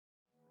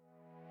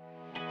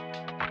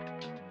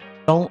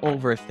don't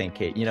overthink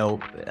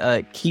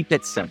it. Keep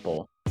it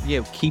simple.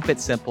 Keep it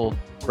simple.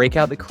 Break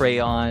out the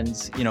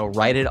crayons,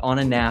 write it on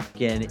a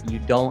napkin. You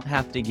don't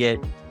have to get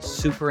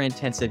super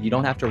intensive. You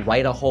don't have to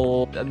write a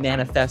whole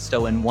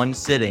manifesto in one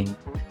sitting.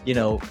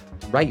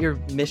 Write your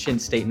mission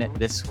statement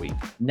this week.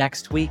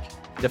 Next week,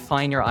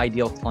 define your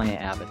ideal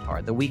client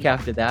avatar. The week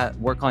after that,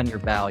 work on your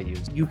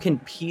values. You can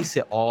piece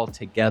it all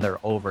together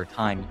over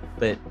time,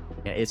 but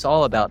it's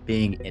all about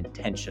being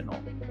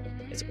intentional.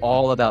 It's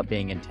all about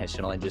being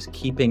intentional and just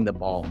keeping the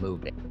ball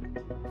moving.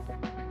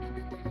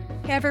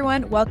 Hey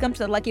everyone, welcome to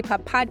the Lucky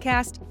Pup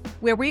Podcast,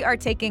 where we are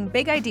taking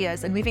big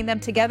ideas and weaving them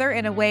together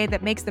in a way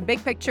that makes the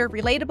big picture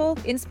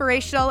relatable,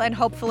 inspirational, and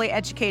hopefully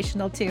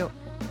educational too.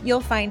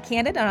 You'll find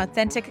candid and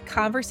authentic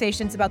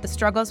conversations about the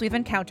struggles we've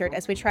encountered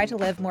as we try to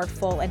live more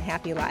full and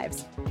happy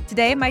lives.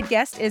 Today, my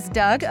guest is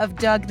Doug of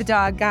Doug the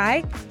Dog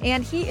Guy,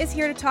 and he is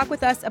here to talk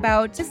with us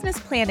about business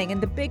planning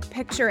and the big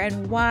picture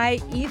and why,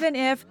 even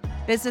if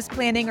business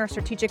planning or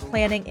strategic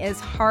planning is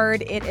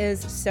hard, it is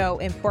so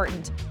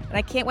important. And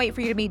I can't wait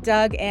for you to meet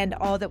Doug and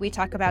all that we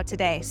talk about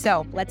today.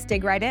 So let's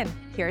dig right in.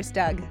 Here's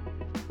Doug.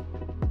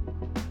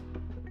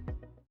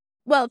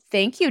 Well,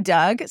 thank you,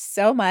 Doug,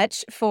 so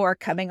much for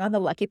coming on the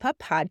Lucky Pup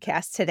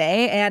Podcast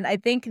today. And I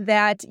think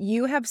that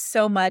you have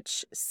so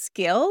much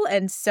skill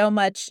and so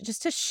much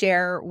just to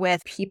share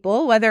with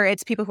people, whether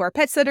it's people who are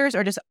pet sitters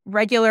or just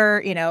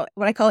regular,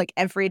 what I call like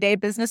everyday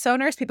business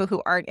owners, people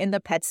who aren't in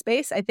the pet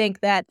space. I think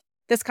that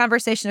this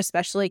conversation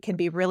especially can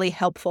be really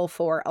helpful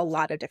for a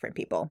lot of different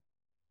people.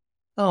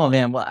 Oh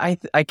man, well,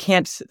 I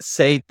can't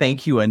say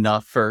thank you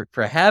enough for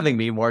having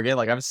me, Morgan.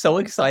 Like, I'm so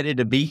excited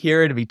to be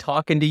here, to be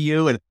talking to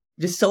you, and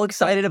just so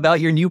excited about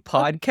your new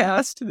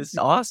podcast. This is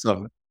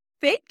awesome.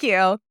 Thank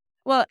you.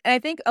 Well, I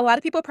think a lot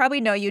of people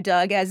probably know you,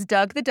 Doug, as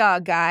Doug the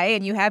Dog Guy,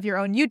 and you have your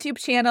own YouTube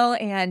channel,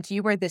 and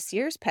you were this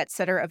year's Pet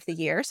Sitter of the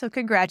Year. So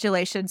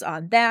congratulations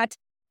on that.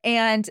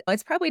 And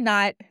it's probably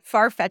not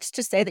far-fetched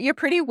to say that you're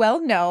pretty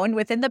well known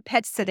within the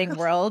pet sitting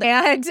world.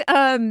 And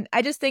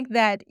I just think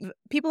that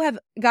people have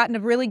gotten a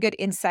really good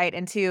insight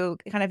into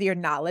kind of your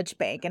knowledge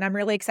bank. And I'm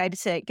really excited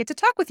to get to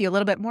talk with you a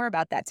little bit more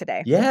about that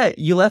today. Yeah,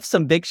 you left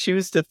some big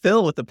shoes to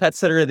fill with the Pet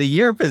Sitter of the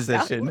Year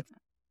position.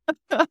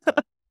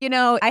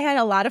 I had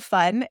a lot of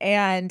fun,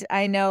 and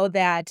I know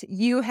that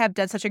you have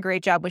done such a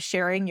great job with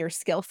sharing your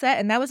skill set.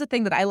 And that was the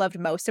thing that I loved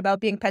most about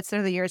being Pet Sitter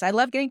of the Year. I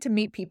love getting to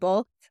meet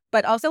people,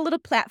 but also a little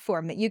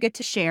platform that you get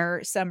to share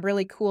some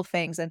really cool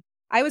things. And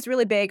I was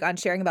really big on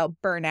sharing about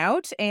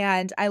burnout.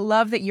 And I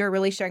love that you're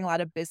really sharing a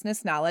lot of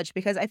business knowledge,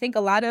 because I think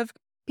a lot of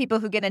people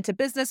who get into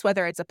business,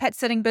 whether it's a pet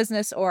sitting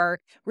business or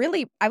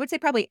really, I would say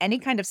probably any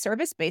kind of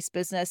service-based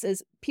business,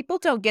 is people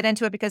don't get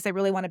into it because they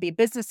really want to be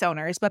business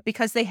owners, but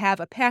because they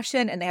have a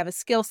passion and they have a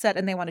skill set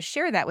and they want to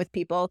share that with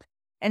people.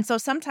 And so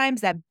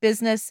sometimes that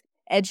business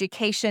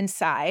education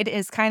side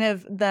is kind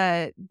of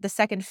the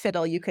second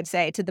fiddle, you could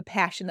say, to the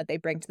passion that they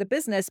bring to the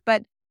business.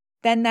 But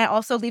then that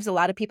also leaves a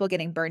lot of people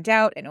getting burned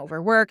out and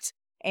overworked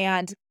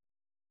and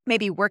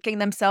maybe working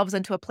themselves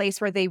into a place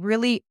where they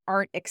really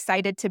aren't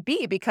excited to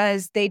be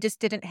because they just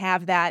didn't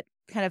have that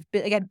kind of,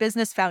 again,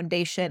 business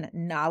foundation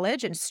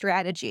knowledge and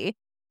strategy.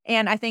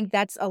 And I think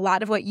that's a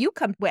lot of what you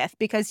come with,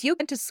 because you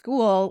went to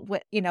school,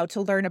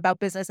 to learn about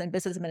business and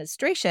business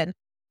administration.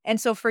 And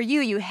so for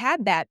you, you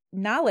had that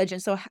knowledge.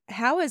 And so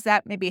how has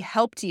that maybe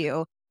helped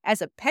you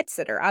as a pet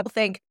sitter? I'll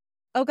think,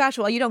 oh gosh,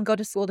 well, you don't go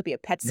to school to be a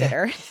pet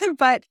sitter,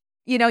 but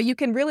you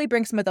can really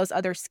bring some of those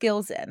other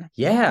skills in.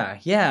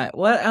 Yeah.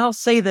 Well, I'll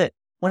say that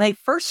when I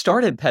first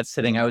started pet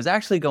sitting, I was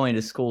actually going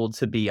to school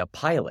to be a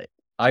pilot.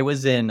 I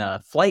was in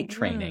flight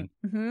training,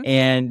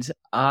 and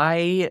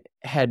I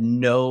had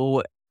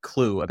no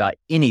clue about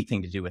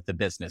anything to do with the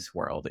business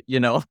world.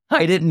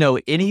 I didn't know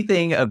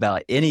anything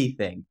about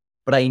anything.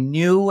 But I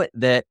knew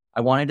that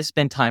I wanted to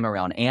spend time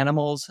around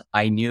animals.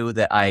 I knew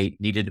that I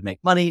needed to make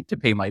money to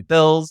pay my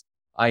bills.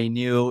 I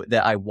knew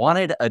that I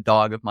wanted a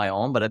dog of my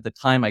own, but at the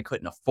time I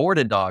couldn't afford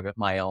a dog of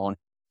my own.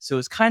 So it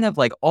was kind of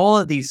like all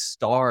of these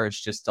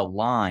stars just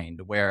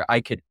aligned where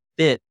I could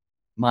fit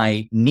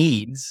my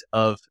needs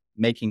of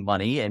making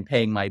money and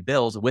paying my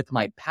bills with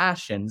my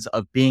passions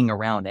of being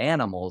around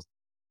animals.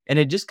 And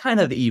it just kind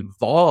of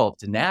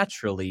evolved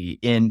naturally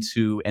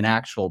into an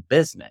actual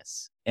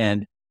business.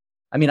 And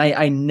I mean,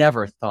 I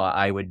never thought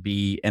I would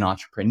be an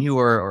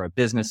entrepreneur or a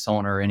business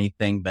owner or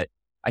anything, but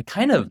I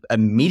kind of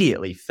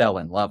immediately fell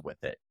in love with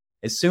it.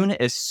 As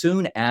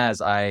soon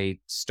as I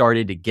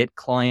started to get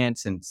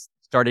clients and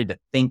started to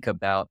think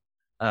about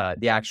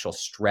the actual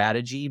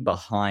strategy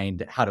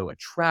behind how to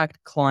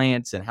attract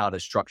clients and how to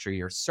structure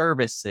your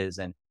services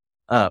and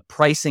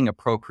pricing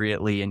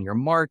appropriately in your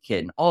market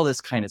and all this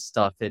kind of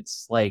stuff,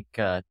 it's like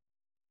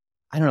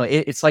I don't know,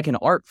 it's like an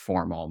art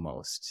form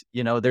almost.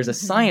 There's a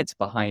science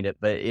behind it,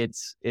 but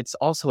it's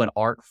also an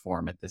art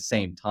form at the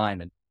same time.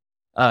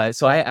 And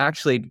so I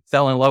actually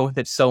fell in love with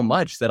it so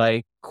much that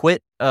I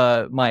quit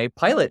my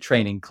pilot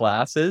training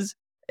classes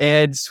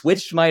and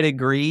switched my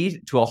degree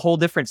to a whole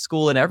different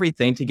school and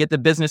everything to get the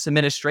business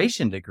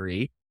administration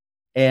degree.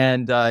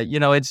 And,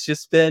 it's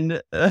just been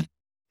an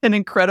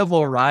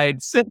incredible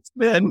ride since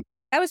then.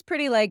 That was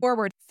pretty like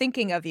forward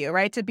thinking of you,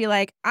 right? To be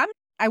like,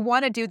 I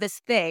want to do this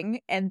thing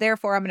and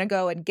therefore I'm going to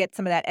go and get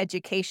some of that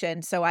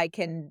education so I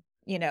can,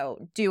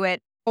 do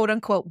it quote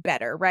unquote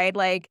better, right?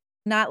 Like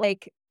not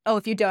like, oh,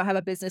 if you don't have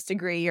a business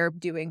degree, you're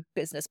doing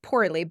business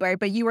poorly,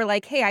 but you were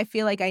like, hey, I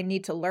feel like I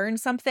need to learn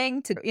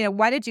something to,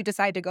 why did you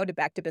decide to go to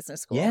back to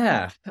business school?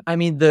 Yeah. I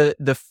mean,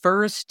 the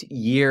first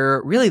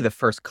year, really the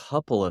first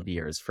couple of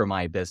years for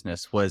my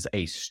business was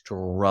a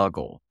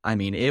struggle. I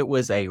mean, it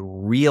was a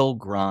real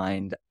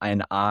grind,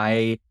 and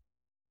I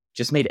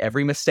just made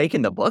every mistake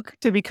in the book,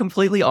 to be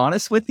completely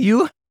honest with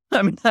you.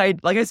 I mean,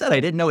 like I said, I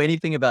didn't know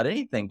anything about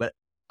anything, but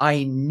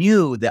I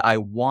knew that I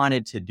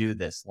wanted to do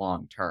this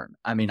long term.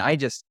 I mean,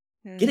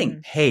 getting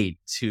Mm, paid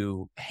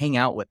to hang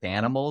out with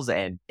animals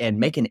and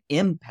make an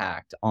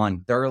impact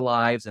on their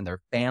lives and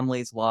their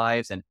families'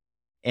 lives,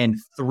 and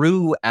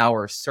through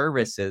our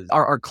services,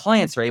 our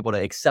clients are able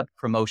to accept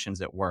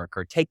promotions at work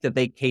or take the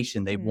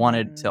vacation they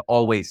wanted to mm,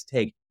 always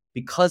take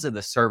because of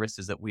the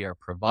services that we are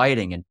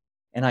providing.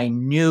 And I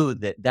knew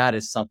that that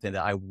is something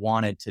that I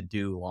wanted to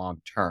do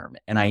long term.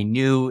 And I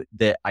knew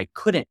that I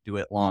couldn't do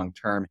it long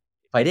term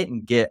if I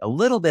didn't get a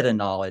little bit of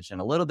knowledge and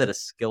a little bit of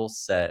skill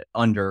set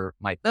under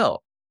my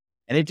belt.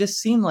 And it just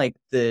seemed like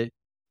the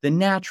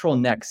natural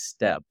next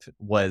step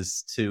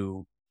was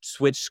to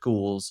switch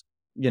schools,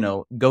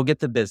 go get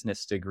the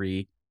business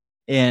degree.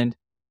 And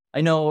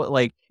I know,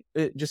 like,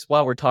 just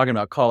while we're talking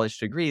about college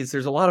degrees,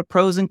 there's a lot of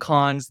pros and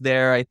cons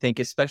there. I think,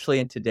 especially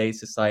in today's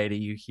society,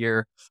 you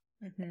hear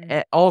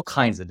mhm. all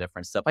kinds of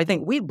different stuff. I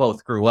think we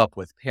both grew up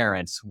with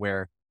parents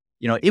where,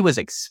 it was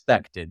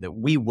expected that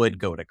we would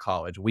go to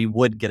college, we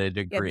would get a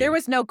Yeah, there degree.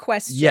 was no Yeah,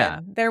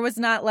 question. There was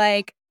not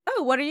like,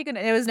 "Oh, what are you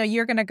gonna" it was no,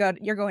 you're going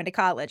to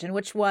college, and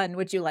which one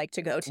would you like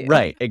to go to?"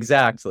 right.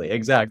 Exactly.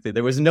 Exactly.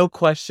 There was no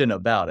question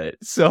about it.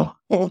 So,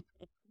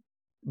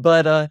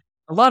 but a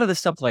lot of the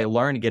stuff that I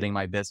learned getting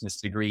my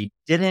business degree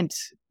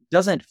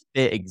doesn't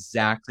fit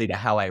exactly to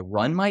how I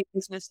run my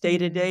business day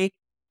to Mm, day,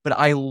 but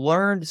I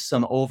learned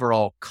some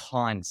overall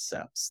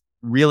concepts,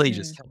 really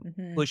just helped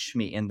mhm. push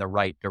me in the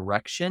right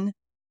direction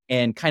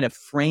and kind of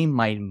frame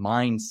my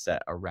mindset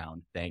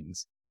around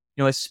things.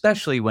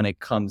 Especially when it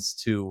comes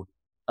to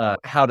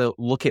how to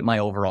look at my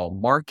overall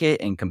market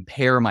and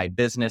compare my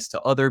business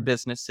to other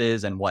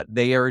businesses and what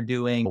they are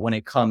doing when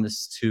it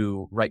comes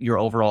to your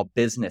overall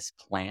business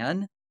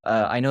plan.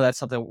 I know that's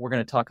something we're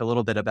going to talk a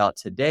little bit about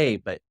today,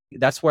 but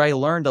that's where I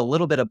learned a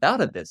little bit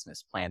about a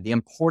business plan, the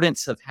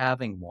importance of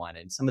having one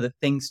and some of the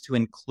things to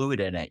include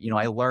in it.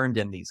 I learned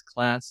in these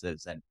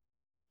classes. And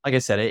like I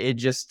said, it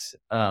just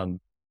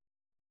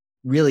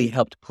really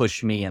helped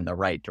push me in the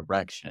right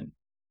direction.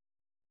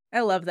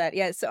 I love that.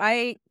 Yeah, so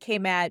I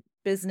came at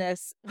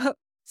business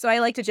so I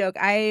like to joke,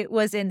 I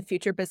was in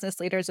Future Business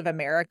Leaders of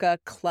America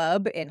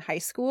club in high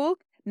school,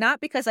 not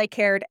because I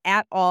cared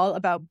at all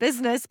about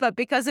business, but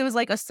because it was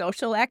like a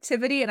social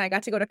activity and I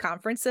got to go to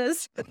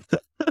conferences.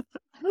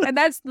 And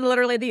that's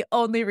literally the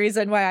only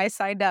reason why I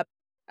signed up.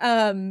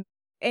 Um,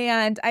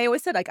 and I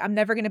always said, like, I'm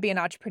never gonna be an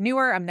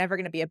entrepreneur. I'm never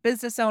gonna be a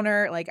business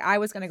owner. Like, I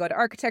was gonna go to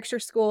architecture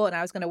school and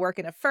I was gonna work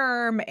in a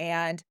firm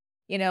and,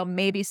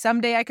 maybe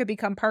someday I could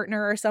become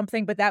partner or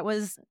something, but that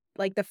was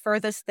like the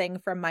furthest thing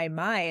from my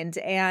mind.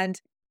 And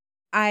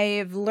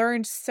I've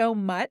learned so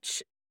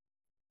much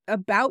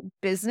about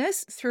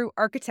business through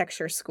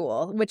architecture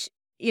school, which,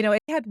 it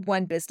had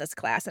one business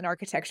class in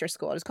architecture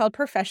school. It was called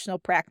professional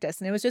practice.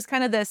 And it was just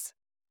kind of this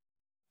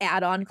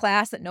add-on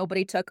class that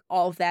nobody took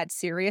all of that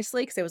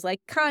seriously because it was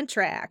like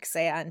contracts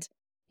and,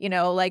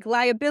 like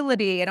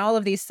liability and all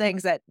of these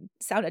things that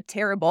sounded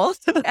terrible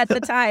at the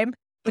time,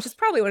 which is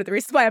probably one of the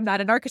reasons why I'm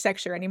not in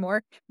architecture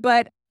anymore.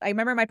 But I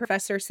remember my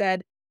professor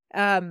said,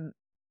 um,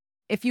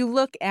 if you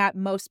look at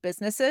most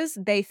businesses,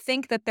 they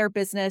think that their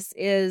business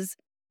is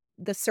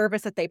the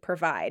service that they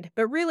provide,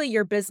 but really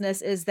your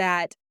business is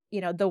that,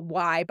 the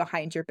why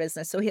behind your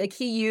business. So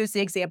he used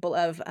the example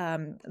of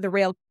the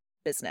rail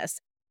business.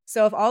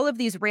 So if all of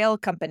these rail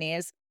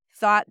companies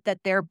thought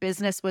that their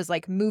business was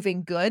like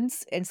moving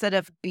goods instead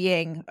of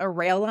being a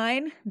rail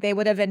line, they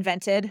would have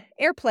invented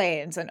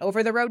airplanes and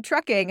over the road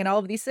trucking and all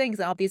of these things.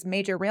 And all of these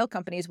major rail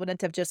companies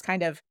wouldn't have just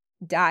kind of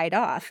died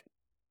off.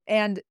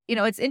 And,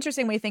 it's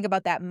interesting when you think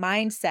about that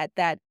mindset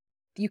that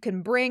you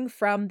can bring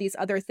from these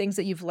other things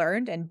that you've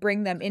learned and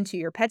bring them into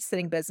your pet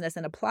sitting business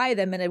and apply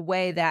them in a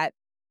way that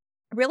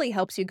really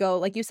helps you go,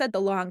 like you said,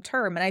 the long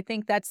term. And I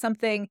think that's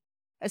something,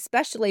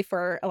 especially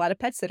for a lot of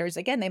pet sitters,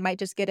 again, they might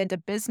just get into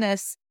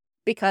business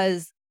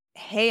because,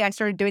 hey, I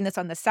started doing this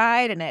on the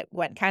side and it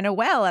went kind of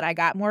well and I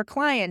got more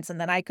clients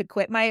and then I could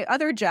quit my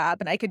other job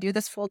and I could do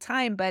this full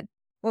time. But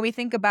when we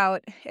think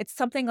about it's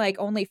something like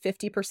only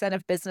 50%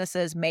 of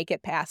businesses make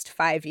it past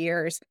 5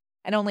 years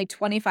and only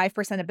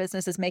 25% of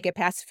businesses make it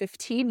past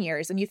 15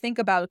 years. And you think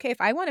about, okay, if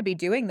I want to be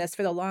doing this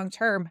for the long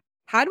term,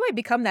 how do I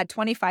become that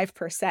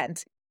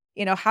 25%?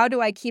 How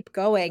do I keep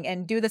going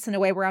and do this in a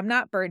way where I'm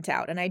not burnt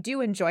out and I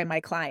do enjoy my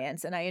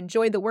clients and I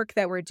enjoy the work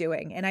that we're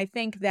doing? And I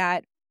think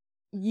that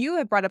you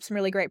have brought up some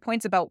really great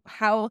points about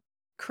how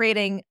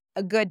creating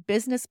a good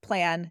business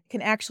plan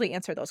can actually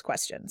answer those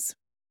questions.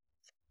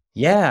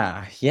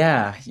 Yeah,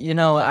 yeah.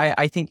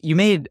 I think you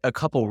made a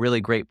couple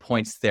really great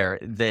points there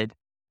that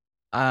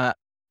uh,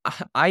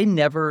 I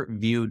never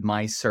viewed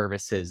my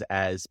services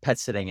as pet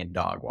sitting and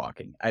dog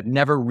walking. I've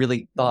never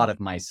really thought Mhm. of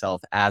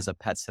myself as a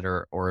pet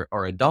sitter or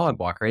a dog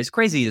walker. As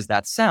crazy as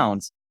that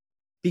sounds,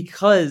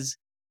 because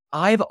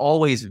I've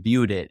always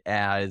viewed it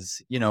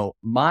as,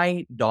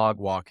 my dog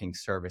walking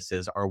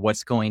services are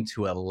what's going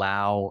to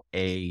allow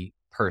a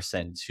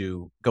person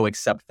to go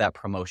accept that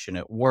promotion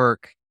at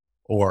work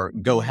or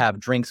go Mhm. have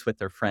drinks with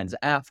their friends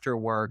after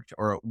work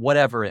or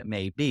whatever it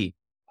may be.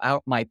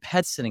 My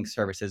pet sitting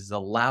services is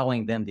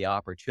allowing them the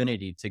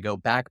opportunity to go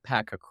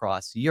backpack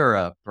across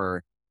Europe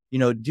or,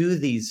 do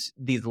these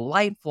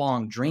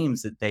lifelong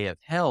dreams that they have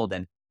held.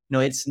 And no,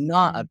 it's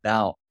not Mhm.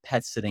 about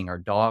pet sitting or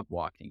dog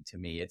walking to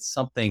me. It's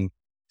something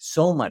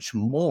so much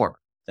more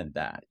than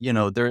that.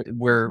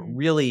 We're Mhm.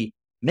 really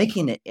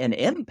making an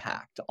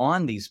impact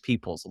on these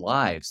people's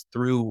lives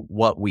through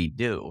what we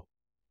do.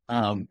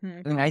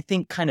 Mhm. And I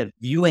think kind of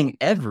viewing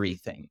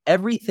everything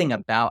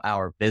about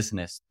our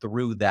business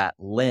through that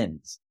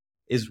lens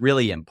is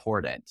really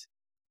important.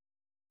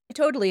 I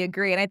totally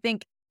agree, and I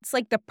think it's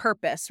like the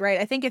purpose, right?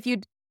 I think if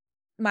you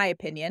my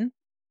opinion,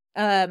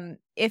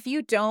 if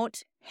you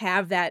don't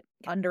have that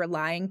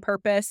underlying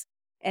purpose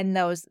and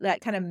those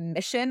that kind of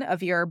mission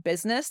of your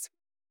business,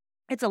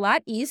 it's a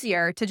lot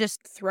easier to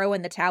just throw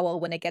in the towel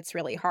when it gets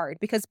really hard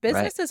because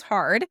Right. business is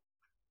hard.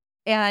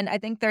 And I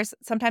think there's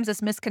sometimes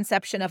this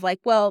misconception of like,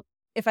 well,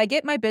 if I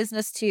get my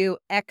business to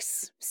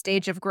X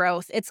stage of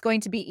growth, it's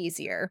going to be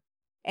easier.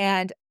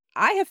 And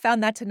I have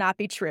found that to not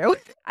be true.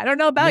 I don't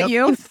know about Yep.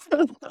 you,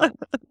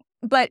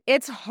 but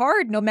it's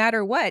hard no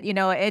matter what.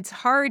 It's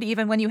hard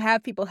even when you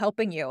have people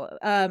helping you.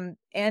 And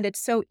it's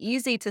so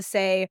easy to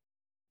say,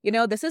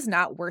 this is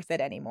not worth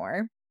it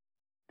anymore.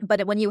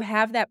 But when you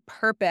have that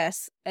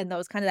purpose and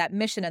those kind of that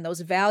mission and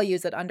those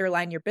values that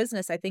underline your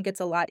business, I think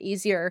it's a lot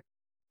easier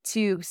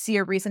to see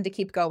a reason to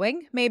keep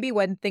going maybe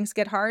when things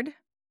get hard.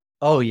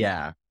 Oh,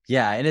 yeah.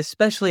 Yeah, and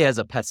especially as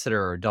a pet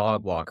sitter or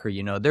dog walker,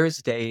 there's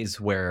days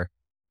where,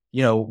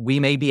 we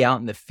may be out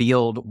in the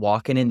field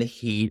walking in the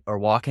heat or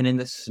walking in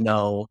the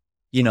snow,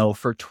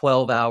 for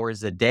 12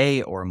 hours a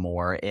day or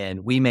more,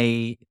 and we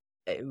may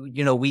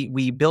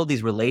we build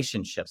these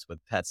relationships with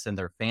pets and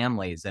their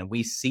families, and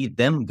we see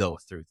them go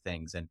through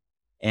things,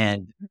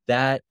 and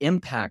that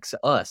impacts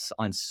us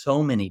on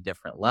so many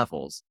different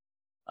levels.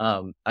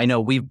 I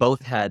know we've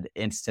both had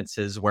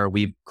instances where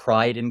we've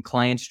cried in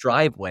clients'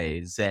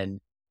 driveways and,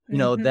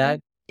 Mhm.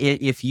 that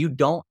if you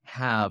don't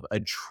have a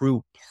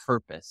true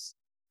purpose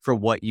for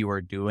what you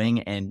are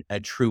doing and a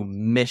true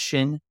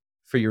mission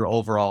for your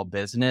overall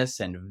business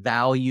and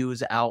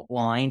values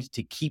outlined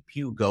to keep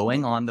you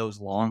going on those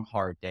long,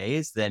 hard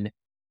days, then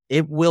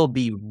it will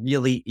be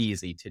really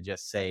easy to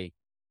just say,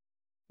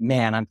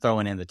 man, I'm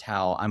throwing in the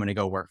towel. I'm going to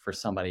go work for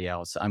somebody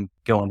else. I'm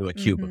going to a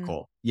Mhm.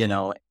 cubicle,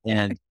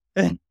 and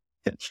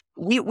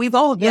we've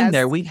all been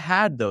there. Yes. We've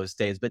had those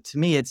days, but to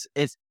me, it's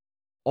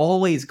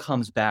always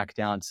comes back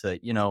down to,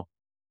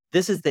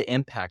 this is the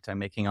impact I'm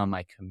making on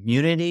my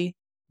community.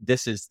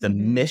 This is the Mhm.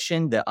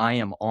 mission that I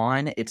am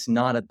on. It's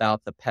not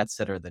about the pet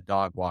sitter, the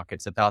dog walk.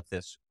 It's about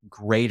this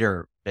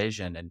greater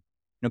vision and,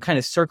 kind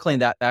of circling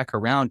that back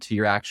around to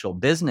your actual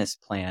business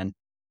plan.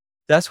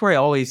 That's where I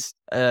always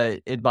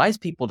advise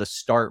people to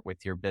start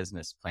with your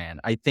business plan.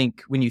 I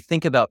think when you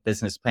think about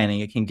business planning,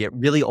 it can get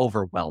really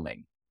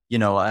overwhelming.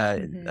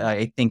 Mhm.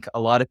 I think a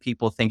lot of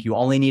people think you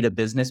only need a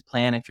business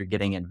plan if you're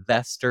getting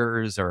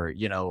investors or,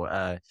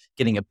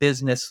 getting a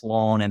business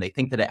loan. And they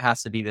think that it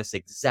has to be this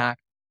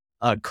exact,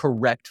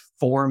 correct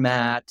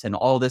format and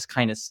all this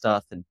kind of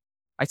stuff. And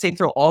I say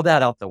throw all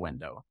that out the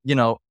window.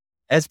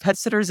 As pet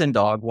sitters and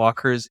dog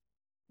walkers,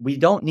 we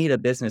don't need a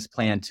business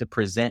plan to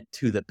present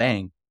to the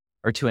bank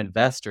or to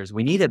investors.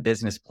 We need a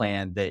business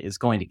plan that is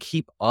going to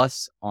keep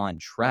us on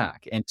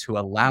track and to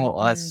allow Mhm.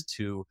 us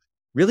to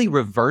really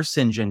reverse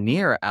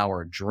engineer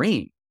our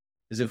dream.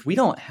 Because if we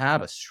don't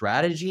have a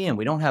strategy and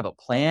we don't have a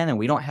plan and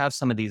we don't have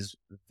some of these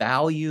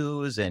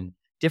values and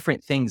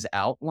different things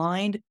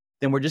outlined,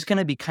 then we're just going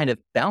to be kind of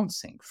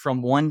bouncing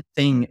from one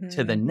thing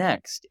to the Mhm.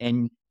 next.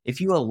 And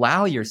if you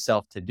allow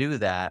yourself to do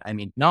that, I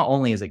mean, not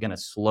only is it going to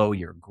slow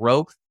your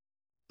growth,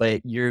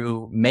 but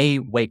you may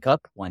wake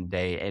up one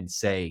day and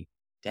say,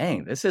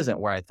 dang, this isn't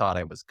where I thought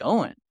I was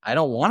going. I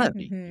don't want to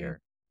be Mhm.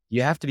 here.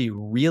 You have to be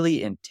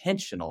really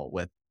intentional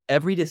with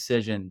every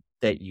decision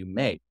that you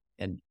make.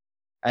 And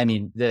I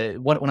mean,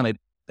 one of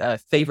my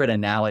favorite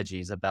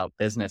analogies about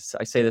business,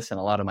 I say this in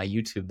a lot of my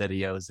YouTube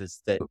videos,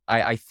 is that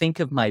I think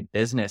of my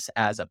business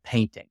as a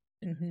painting.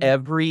 Mhm.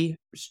 Every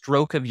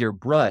stroke of your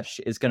brush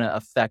is going to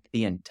affect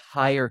the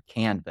entire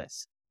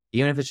canvas.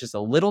 Even if it's just a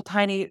little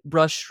tiny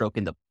brush stroke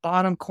in the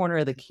bottom corner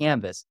of the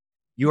canvas,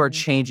 you are Mhm.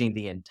 changing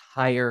the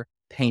entire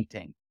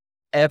painting.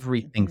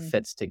 Everything Mhm.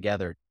 fits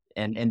together.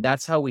 And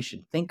that's how we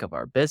should think of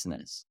our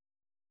business.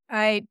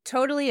 I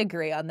totally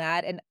agree on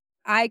that, and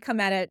I come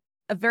at it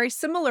a very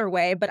similar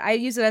way, but I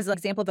use it as an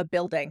example of a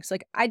building. So,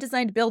 like, I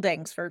designed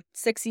buildings for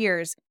 6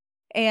 years,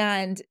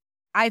 and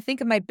I think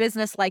of my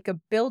business like a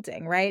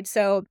building, right?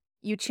 So,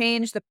 you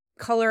change the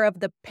color of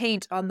the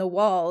paint on the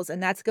walls,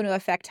 and that's going to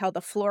affect how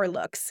the floor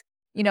looks.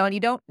 And you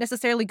don't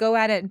necessarily go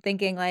at it and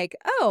thinking like,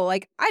 oh,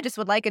 like I just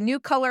would like a new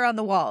color on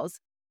the walls.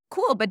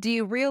 Cool, but do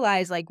you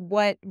realize like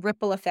what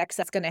ripple effects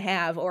that's going to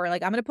have? Or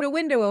like, I'm going to put a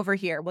window over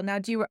here. Well, now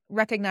do you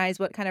recognize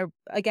what kind of,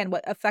 again,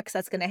 what effects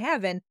that's going to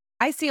have? And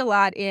I see a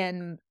lot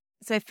in,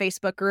 say,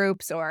 Facebook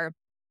groups or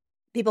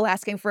people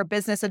asking for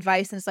business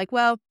advice. And it's like,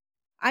 well,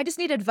 I just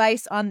need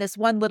advice on this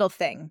one little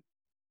thing.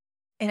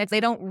 And if they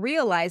don't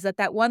realize that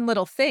that one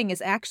little thing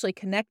is actually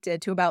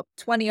connected to about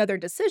 20 other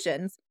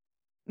decisions,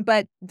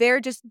 but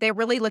they're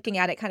really looking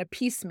at it kind of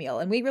piecemeal.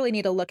 And we really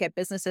need to look at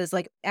businesses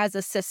like as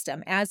a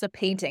system, as a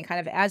painting, kind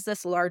of as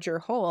this larger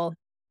whole.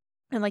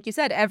 And like you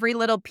said, every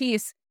little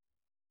piece,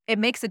 it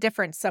makes a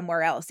difference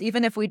somewhere else,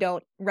 even if we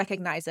don't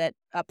recognize it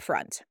up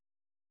front.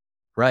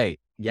 Right.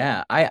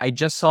 Yeah. I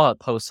just saw a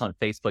post on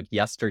Facebook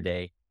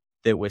yesterday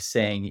that was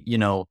saying,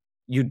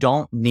 you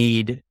don't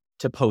need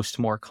to post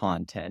more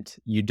content.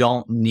 You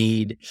don't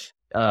need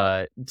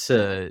to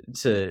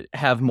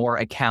have more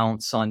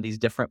accounts on these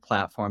different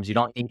platforms. You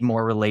don't need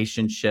more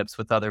relationships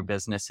with other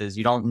businesses.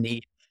 You don't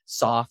need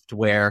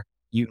software.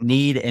 You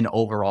need an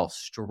overall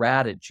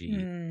strategy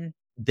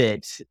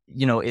that,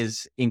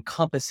 is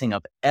encompassing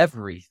of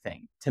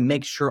everything to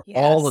make sure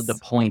all of the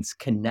points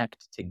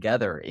connect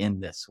together in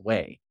this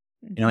way.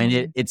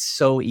 And it's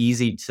so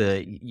easy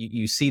to,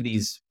 you see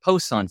these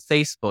posts on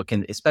Facebook,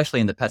 and especially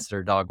in the Pet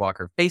Sitter Dog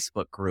Walker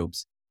Facebook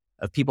groups,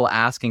 of people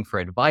asking for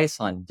advice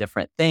on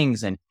different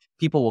things. And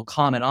people will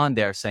comment on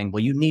there saying,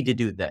 well, you need to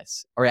do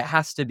this, or it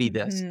has to be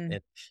this,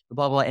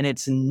 blah, blah. And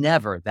it's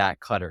never that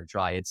cut or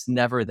dry. It's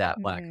never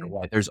that black or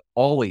white. There's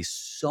always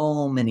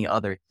so many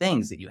other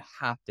things that you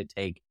have to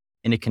take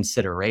into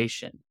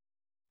consideration.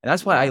 And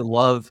that's why I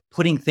love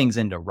putting things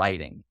into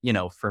writing.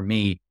 For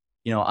me,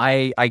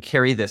 I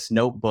carry this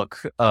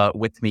notebook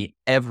with me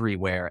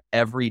everywhere,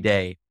 every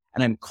day.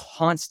 And I'm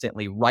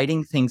constantly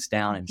writing things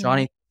down and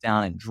jotting things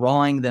down and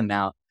drawing them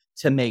out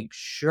to make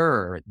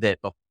sure that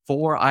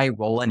before I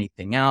roll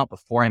anything out,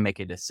 before I make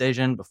a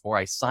decision, before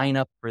I sign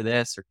up for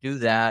this or do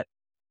that,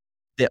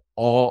 that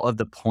all of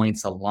the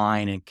points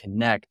align and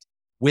connect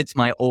with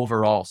my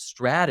overall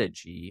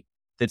strategy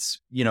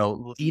that's,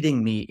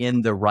 leading me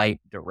in the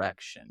right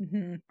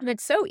direction. And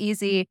it's so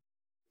easy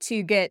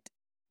to get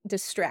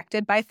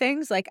distracted by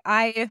things. Like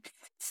I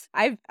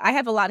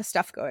have a lot of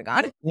stuff going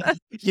on.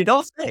 You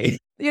don't say.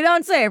 You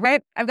don't say,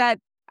 right? I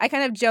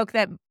kind of joke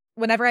that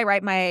whenever I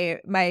write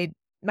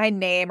my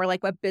name or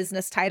like what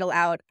business title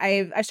out,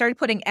 I started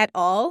putting et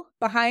al.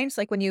 Behind.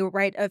 So like when you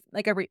write a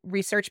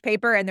research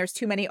paper and there's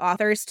too many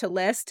authors to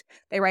list,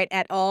 they write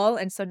et al.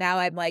 And so now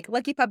I'm like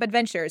Lucky Pup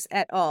Adventures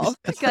et al.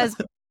 Because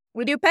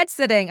we do pet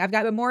sitting. I've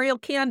got memorial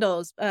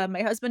candles.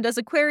 My husband does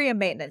aquarium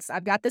maintenance.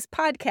 I've got this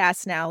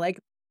podcast now. Like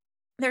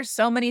there's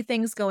so many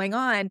things going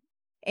on.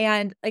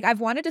 And like I've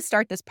wanted to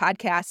start this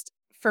podcast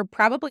for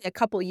probably a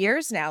couple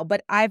years now,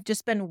 but I've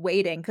just been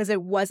waiting because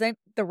it wasn't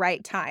the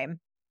right time.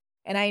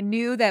 And I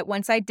knew that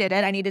once I did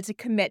it, I needed to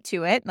commit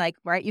to it. Like,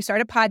 right, you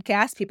start a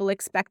podcast, people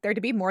expect there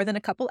to be more than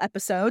a couple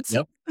episodes.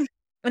 Yep.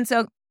 And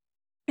so,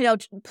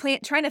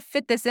 trying to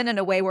fit this in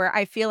a way where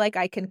I feel like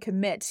I can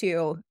commit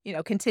to,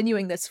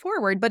 continuing this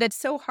forward. But it's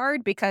so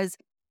hard because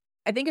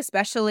I think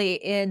especially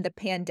in the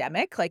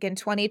pandemic, like in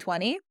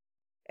 2020,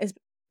 as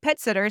pet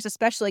sitters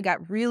especially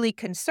got really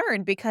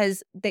concerned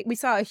because we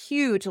saw a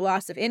huge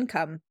loss of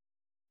income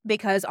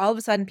because all of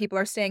a sudden people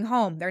are staying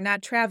home. They're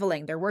not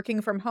traveling. They're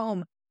working from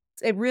home.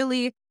 It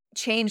really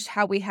changed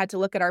how we had to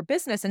look at our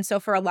business. And so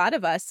for a lot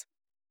of us,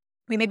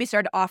 we maybe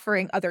started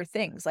offering other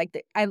things like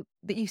that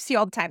you see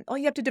all the time. Oh,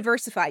 you have to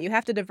diversify. You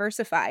have to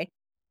diversify.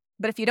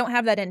 But if you don't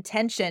have that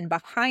intention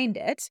behind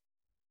it,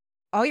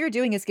 all you're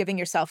doing is giving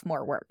yourself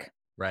more work.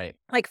 Right.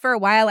 Like for a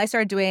while, I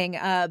started doing,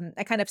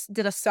 I kind of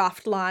did a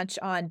soft launch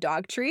on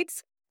dog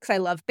treats because I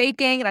love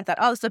baking. And I thought,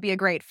 oh, this will be a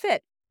great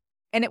fit.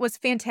 And it was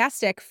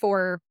fantastic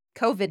for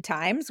COVID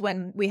times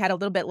when we had a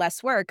little bit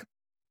less work.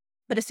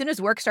 But as soon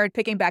as work started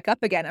picking back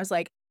up again, I was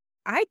like,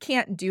 I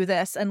can't do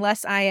this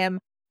unless I am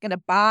going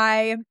to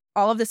buy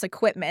all of this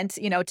equipment,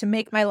 to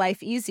make my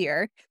life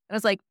easier. And I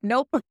was like,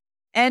 nope,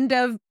 end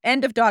of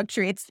dog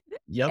treats.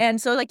 Yep.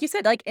 And so like you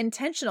said, like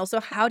intentional.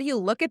 So how do you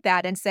look at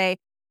that and say,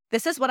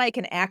 this is what I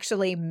can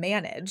actually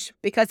manage?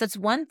 Because it's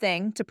one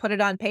thing to put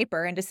it on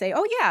paper and to say,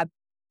 oh yeah,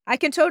 I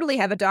can totally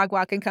have a dog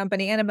walking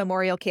company and a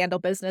memorial candle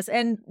business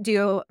and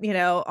do,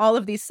 all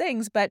of these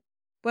things. But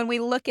when we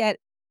look at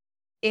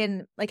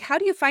how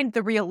do you find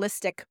the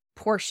realistic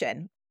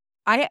portion?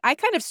 I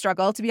kind of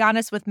struggle, to be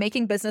honest, with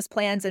making business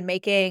plans and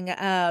making,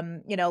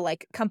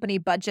 like company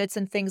budgets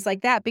and things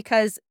like that,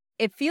 because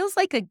it feels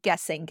like a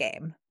guessing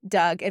game,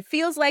 Doug. It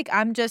feels like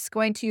I'm just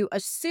going to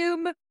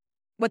assume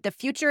what the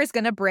future is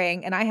going to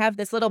bring. And I have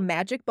this little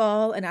magic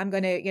ball and I'm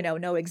going to,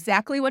 know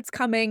exactly what's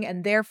coming.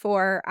 And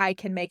therefore I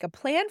can make a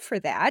plan for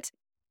that.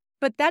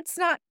 But that's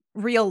not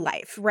real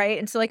life, right?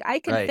 And so like I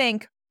can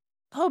think,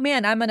 oh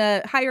man, I'm going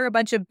to hire a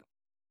bunch of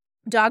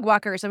dog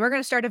walkers and we're going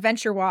to start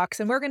adventure walks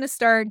and we're going to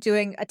start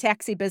doing a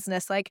taxi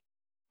business. Like,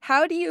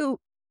 how do you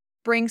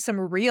bring some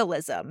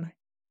realism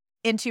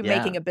into Yeah.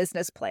 making a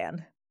business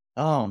plan?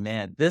 Oh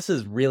man, this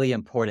is really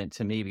important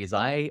to me because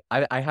I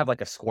have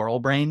like a squirrel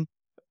brain.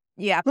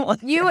 Yeah.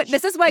 Like,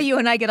 This is why you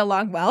and I get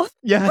along well.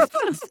 yeah,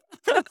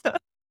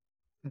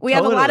 We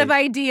have a lot of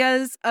totally.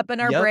 ideas up in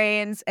our Yep.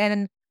 brains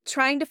and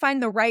trying to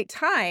find the right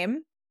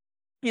time.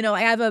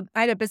 I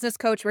had a business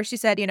coach where she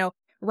said,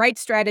 right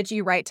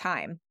strategy, right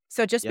time.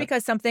 So just Yep.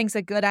 because something's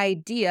a good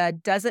idea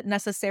doesn't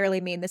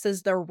necessarily mean this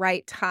is the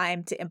right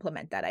time to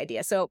implement that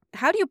idea. So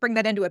how do you bring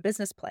that into a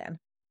business plan?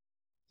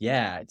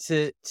 Yeah.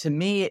 To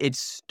me, it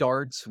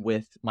starts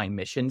with my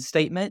mission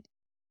statement.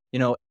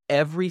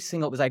 Every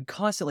single because I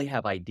constantly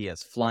have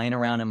ideas flying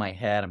around in my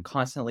head. I'm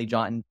constantly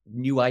jotting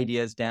new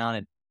ideas down,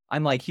 and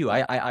I'm like you.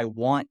 I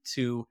want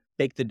to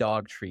bake the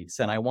dog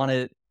treats, and I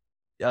want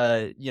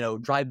to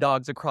drive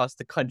dogs across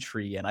the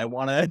country, and I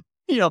want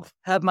to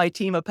have my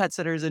team of pet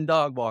sitters and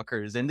dog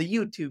walkers, and the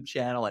YouTube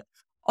channel, and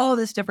all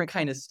this different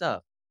kind of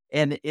stuff.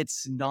 And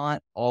it's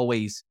not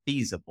always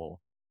feasible.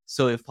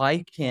 So if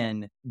I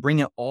can bring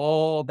it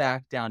all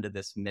back down to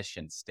this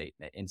mission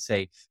statement and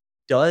say,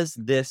 does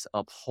this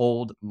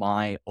uphold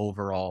my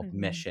overall Mhm.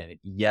 mission?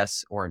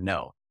 Yes or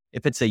no?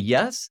 If it's a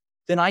yes,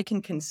 then I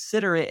can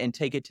consider it and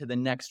take it to the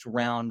next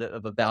round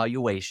of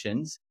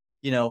evaluations,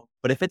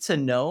 but if it's a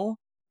no,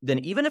 then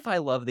even if I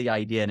love the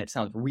idea and it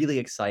sounds really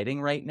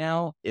exciting right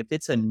now, if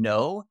it's a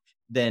no,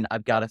 then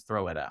I've got to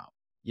throw it out,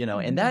 and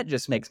Mhm. that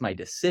just makes my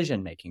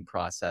decision making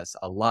process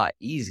a lot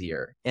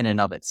easier in and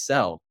of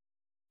itself.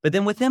 But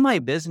then within my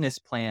business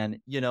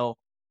plan,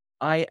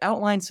 I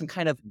outlined some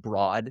kind of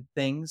broad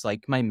things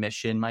like my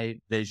mission, my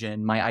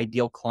vision, my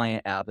ideal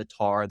client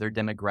avatar, their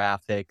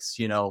demographics,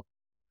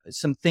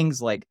 some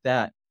things like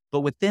that.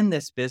 But within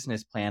this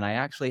business plan, I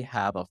actually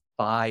have a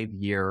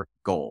 5-year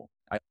goal.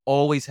 I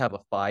always have a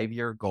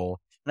 5-year goal.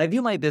 And I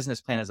view my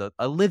business plan as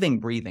a living,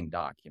 breathing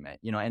document,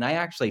 and I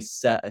actually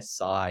set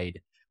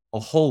aside a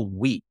whole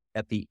week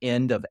at the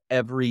end of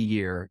every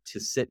year to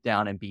sit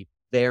down and be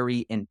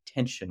very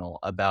intentional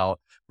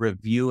about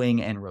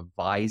reviewing and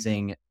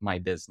revising my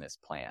business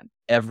plan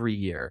every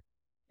year.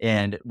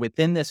 And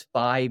within this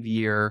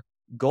 5-year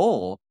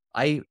goal,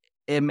 I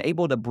am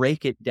able to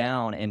break it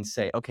down and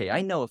say, okay,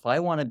 I know if I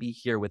want to be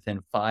here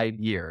within 5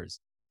 years,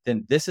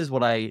 then this is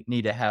what I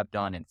need to have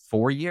done in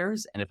 4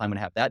 years. And if I'm going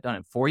to have that done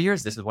in 4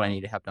 years, this is what I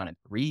need to have done in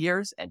 3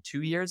 years and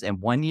 2 years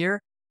and 1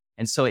 year.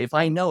 And so if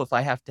I know if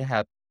I have to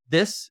have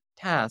this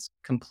task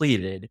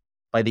completed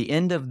by the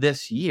end of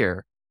this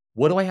year,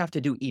 what do I have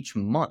to do each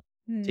month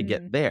to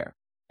get Mm. there?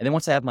 And then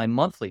once I have my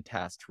monthly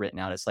tasks written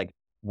out, it's like,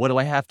 what do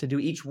I have to do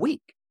each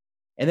week?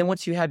 And then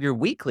once you have your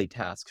weekly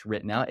tasks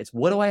written out, it's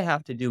what do I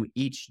have to do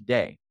each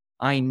day?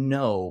 I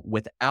know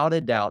without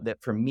a doubt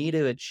that for me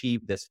to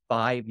achieve this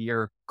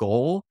 5-year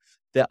goal,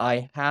 that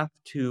I have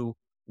to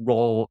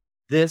roll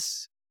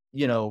this,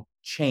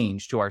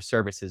 change to our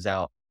services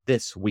out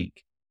this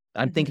week.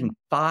 I'm Mhm. thinking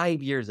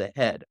 5 years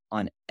ahead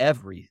on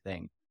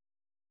everything.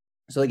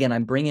 So again,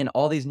 I'm bringing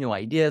all these new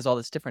ideas, all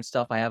this different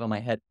stuff I have in my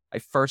head. I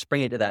first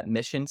bring it to that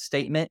mission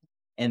statement,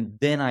 and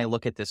then I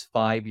look at this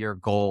 5-year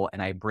goal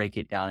and I break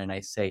it down and I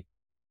say,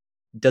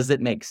 does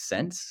it make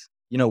sense?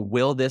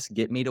 Will this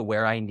get me to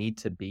where I need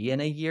to be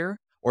in a year?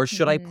 Or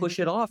should I push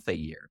it Mhm. off a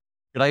year?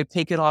 Should I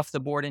take it off the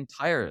board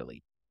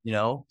entirely? You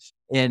know?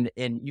 And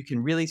you can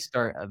really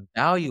start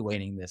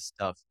evaluating this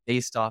stuff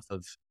based off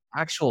of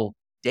actual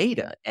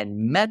data and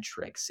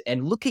metrics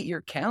and look at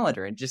your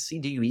calendar and just see,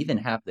 do you even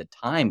have the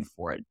time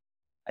for it?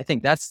 I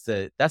think that's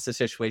the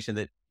situation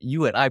that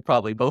you and I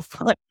probably both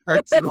find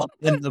ourselves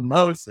in the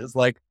most is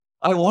like,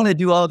 I wanna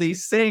do all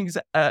these things,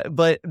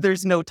 but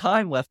there's no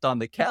time left on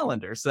the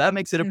calendar. So that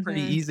makes it a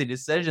pretty Mhm. easy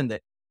decision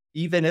that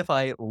even if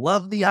I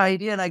love the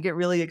idea and I get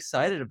really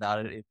excited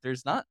about it, if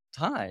there's not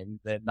time,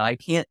 then I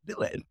can't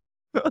do it.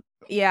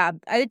 Yeah,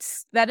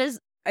 that is,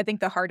 I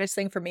think, the hardest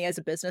thing for me as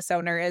a business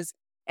owner is,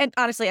 and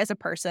honestly as a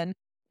person,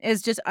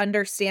 is just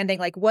understanding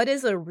like what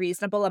is a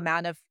reasonable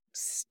amount of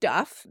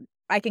stuff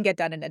I can get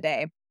done in a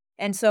day.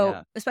 And so,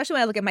 Yeah. especially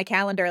when I look at my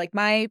calendar, like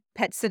my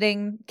pet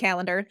sitting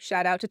calendar,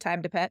 shout out to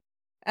Time to Pet.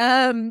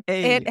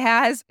 Hey. It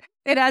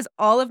has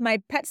all of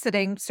my pet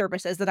sitting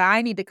services that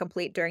I need to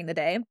complete during the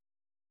day. And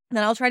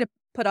then I'll try to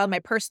put on my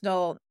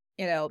personal,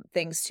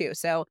 things too.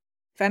 So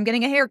if I'm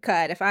getting a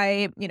haircut, if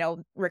I,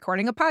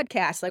 recording a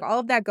podcast, like all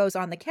of that goes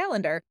on the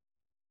calendar.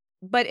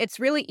 But it's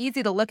really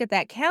easy to look at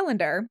that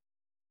calendar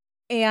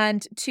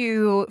and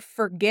to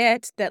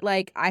forget that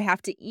like I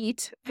have to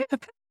eat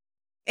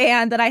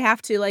and that I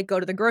have to like go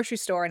to the grocery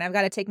store and I've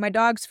got to take my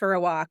dogs for a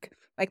walk,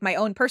 like my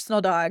own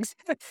personal dogs,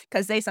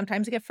 because they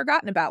sometimes get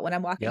forgotten about when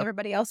I'm walking Yep.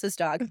 everybody else's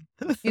dog.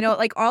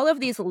 Like all of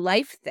these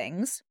life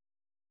things.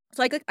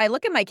 So I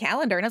look at my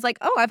calendar and I was like,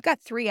 "Oh, I've got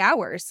 3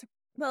 hours."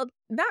 Well,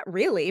 not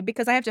really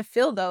because I have to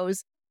fill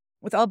those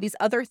with all these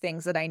other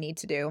things that I need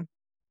to do.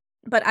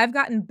 But I've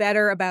gotten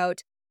better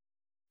about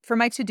for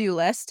my to-do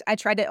list, I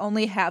try to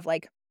only have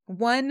like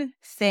one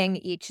thing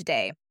each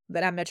day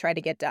that I'm gonna try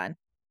to get done.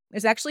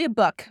 There's actually a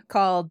book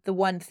called The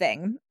One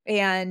Thing,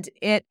 and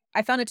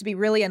I found it to be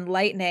really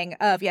enlightening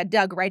of, yeah,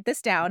 Doug, write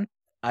this down.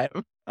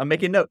 I'm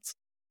making notes.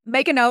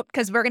 make a note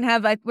because we're gonna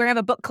have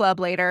a book club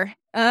later.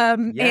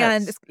 And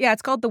Yes.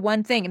 it's called The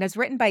One Thing, and it's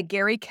written by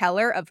Gary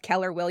Keller of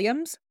Keller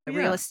Williams, a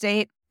real Yeah.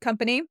 estate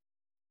company.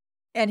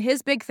 And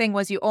his big thing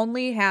was you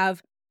only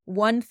have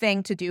one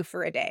thing to do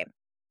for a day.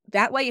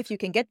 That way, if you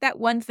can get that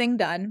one thing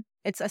done,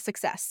 it's a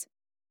success.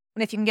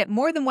 And if you can get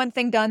more than one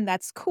thing done,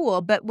 that's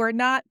cool. But we're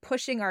not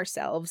pushing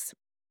ourselves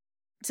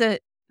to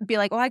be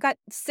like, well, I got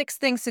 6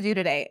 things to do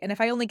today. And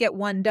if I only get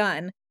one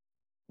done,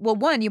 well,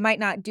 one, you might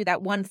not do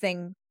that one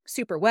thing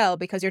super well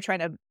because you're trying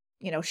to,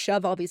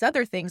 shove all these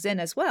other things in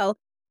as well.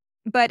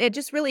 But it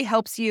just really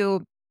helps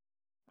you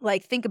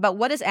like think about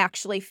what is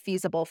actually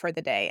feasible for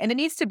the day. And it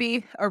needs to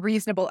be a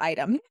reasonable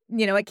item.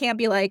 It can't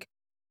be like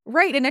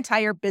write an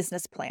entire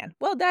business plan.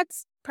 Well,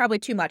 that's probably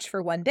too much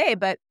for one day.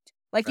 But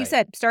like you Right.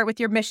 said, start with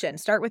your mission,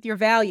 start with your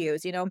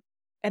values,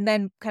 and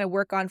then kind of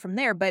work on from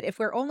there. But if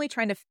we're only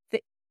trying to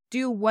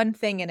do one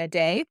thing in a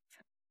day,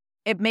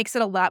 it makes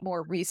it a lot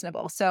more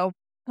reasonable. So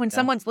when Yeah.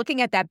 someone's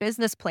looking at that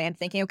business plan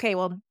thinking, okay,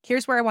 well,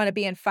 here's where I want to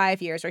be in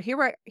 5 years, or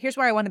here's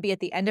where I want to be at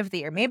the end of the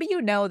year. Maybe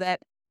you know that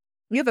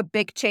you have a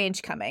big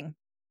change coming.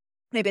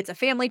 Maybe it's a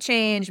family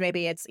change,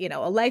 maybe it's, a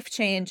life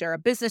change or a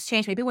business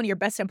change. Maybe one of your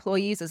best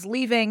employees is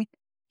leaving.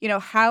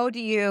 How do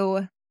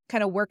you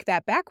kind of work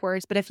that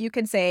backwards? But if you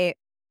can say,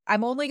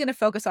 I'm only going to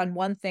focus on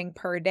one thing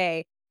per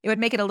day, it would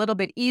make it a little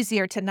bit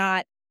easier to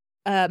not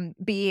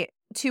be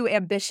too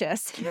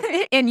ambitious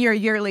in your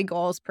yearly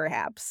goals,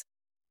 perhaps.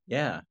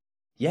 Yeah.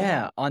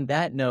 Yeah. On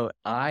that note,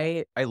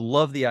 I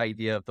love the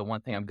idea of the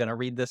one thing. I'm gonna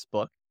read this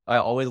book. I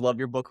always love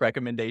your book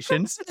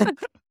recommendations.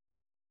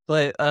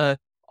 But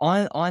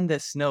on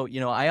this note,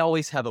 I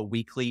always have a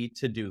weekly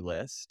to-do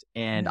list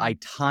and I Mm.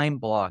 time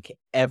block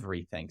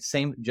everything.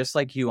 Same just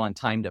like you on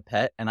Time to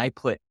Pet, and I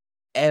put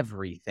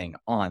everything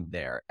on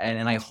there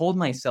and I hold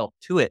myself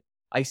to it.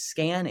 I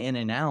scan in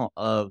and out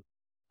of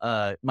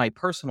my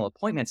personal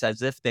appointments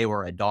as if they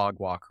were a dog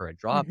walk or a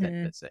drop-in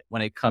Mhm. visit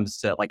when it comes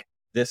to like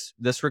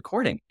this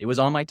recording. It was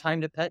on my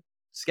Time to Pet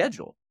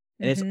schedule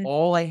and it's Mhm.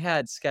 all I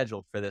had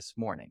scheduled for this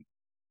morning.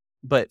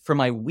 But for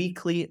my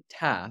weekly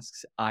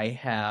tasks, I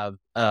have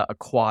a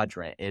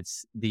quadrant.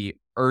 It's the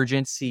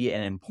urgency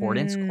and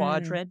importance Mm.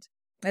 quadrant,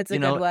 That's a you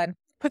good know one.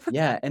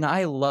 yeah, and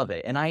I love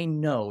it, and I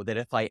know that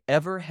if I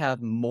ever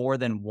have more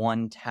than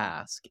one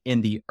task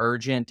in the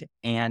urgent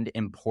and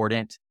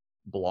important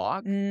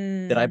block,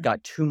 that I've Mm.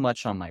 got too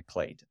much on my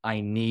plate.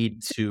 I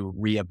need So to you do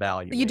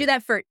reevaluate.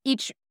 that for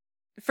each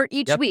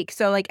Yep, week.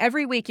 So like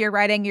every week you're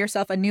writing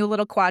yourself a new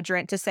little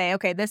quadrant to say,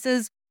 okay, this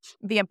is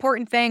the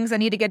important things I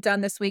need to get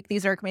done this week.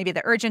 These are maybe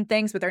the urgent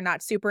things, but they're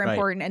not super right.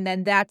 important. And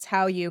then that's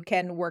how you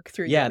can work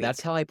through your Yeah, that's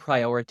week. how I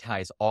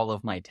prioritize all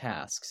of my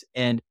tasks.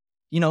 And,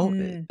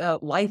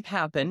 Mm. life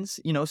happens,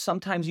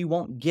 sometimes you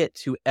won't get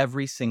to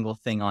every single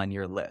thing on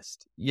your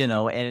list,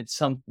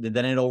 and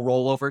then it'll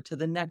roll over to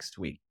the next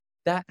week.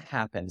 That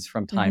happens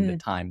from time to Mhm.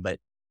 time, but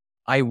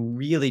I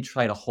really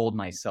try to hold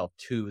myself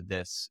to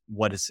this,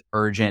 what is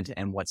urgent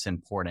and what's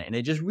important. And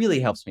it just really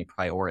helps me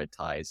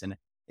prioritize. And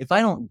if I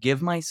don't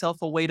give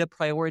myself a way to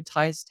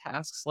prioritize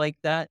tasks like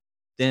that,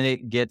 then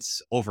it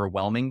gets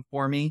overwhelming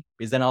for me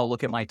because then I'll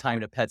look at my time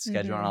to pet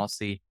schedule and Mhm. I'll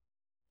see,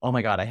 oh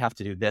my God, I have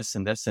to do this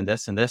and this and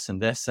this and this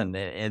and this. And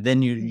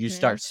then you Mhm.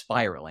 start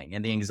spiraling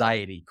and the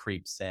anxiety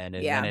creeps in.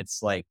 And then Yeah.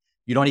 it's like,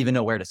 you don't even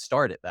know where to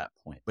start at that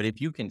point. But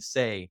if you can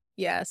say,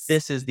 Yes.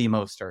 this is the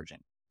most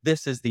urgent.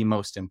 This is the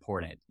most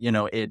important.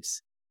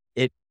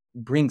 It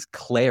brings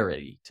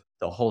clarity to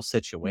the whole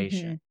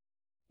situation. Mhm.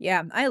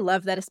 Yeah, I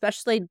love that,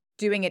 especially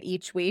doing it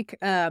each week.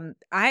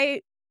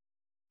 I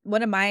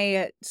One of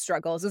my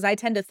struggles is I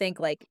tend to think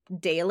like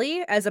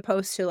daily as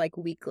opposed to like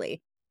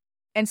weekly.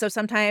 And so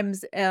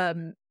sometimes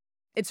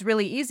it's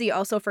really easy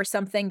also for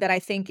something that I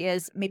think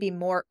is maybe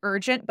more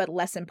urgent but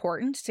less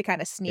important to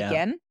kind of sneak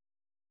Yeah. in.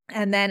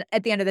 And then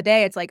at the end of the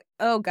day, it's like,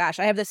 oh gosh,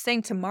 I have this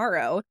thing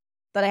tomorrow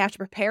that I have to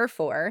prepare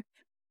for.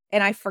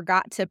 And I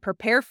forgot to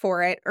prepare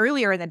for it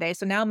earlier in the day.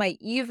 So now my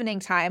evening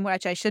time,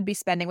 which I should be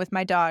spending with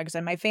my dogs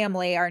and my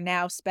family, are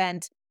now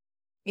spent,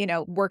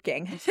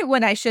 working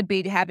when I should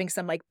be having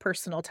some like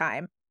personal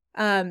time.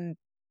 Um,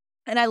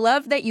 and I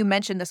love that you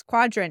mentioned this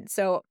quadrant.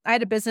 So I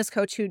had a business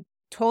coach who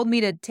told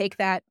me to take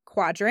that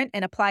quadrant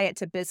and apply it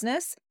to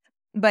business,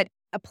 but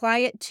apply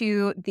it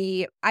to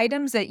the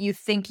items that you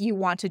think you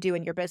want to do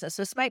in your business.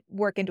 So this might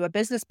work into a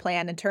business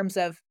plan in terms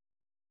of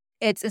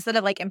it's instead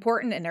of like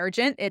important and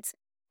urgent, it's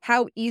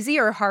how easy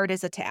or hard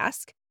is a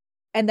task?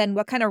 And then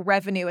what kind of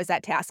revenue is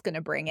that task going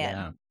to bring in?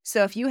 Yeah.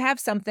 So if you have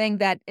something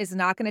that is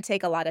not going to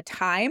take a lot of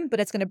time, but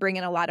it's going to bring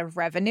in a lot of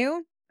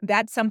revenue,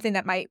 that's something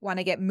that might want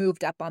to get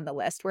moved up on the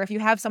list. Where if you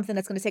have something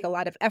that's going to take a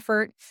lot of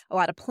effort, a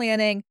lot of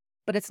planning,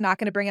 but it's not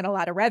going to bring in a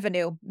lot of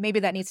revenue, maybe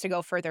that needs to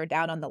go further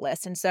down on the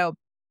list. And so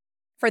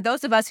for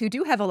those of us who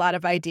do have a lot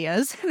of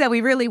ideas that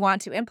we really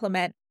want to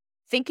implement,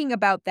 thinking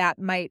about that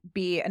might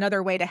be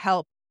another way to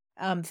help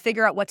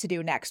figure out what to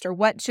do next or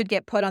what should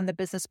get put on the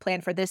business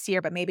plan for this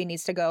year, but maybe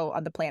needs to go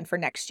on the plan for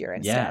next year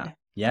Yeah. instead.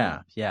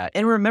 Yeah. Yeah.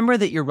 And remember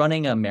that you're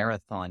running a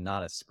marathon,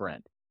 not a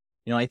sprint.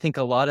 I think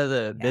a lot of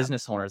the Yeah.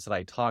 business owners that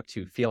I talk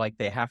to feel like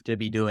they have to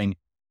be doing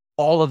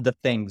all of the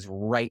things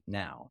right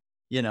now,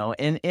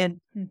 and all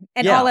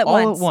yeah, at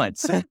all at once.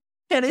 once.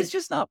 And it's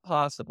just not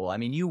possible. I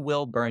mean, you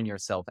will burn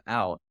yourself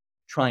out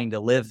trying to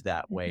live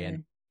that way.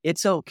 And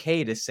it's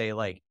okay to say,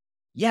 like,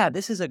 yeah,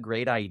 this is a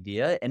great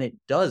idea and it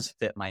does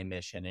fit my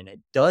mission and it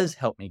does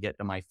help me get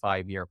to my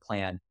 5-year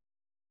plan,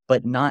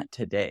 but not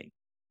today.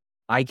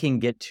 I can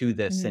get to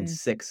this in Mhm.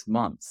 6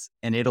 months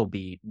and it'll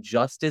be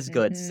just as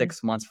good Mhm.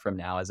 6 months from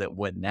now as it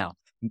would now.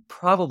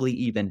 Probably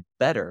even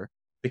better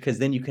because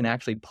then you can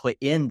actually put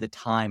in the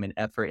time and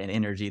effort and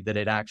energy that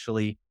it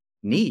actually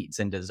needs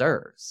and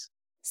deserves.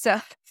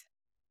 So,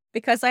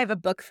 because I have a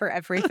book for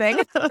everything,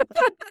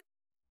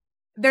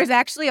 there's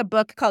actually a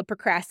book called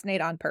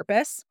Procrastinate on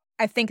Purpose.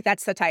 I think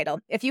that's the title.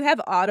 If you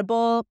have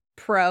Audible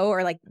Pro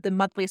or like the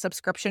monthly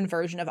subscription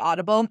version of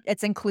Audible,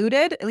 it's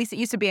included, at least it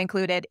used to be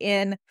included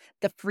in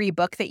the free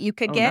book that you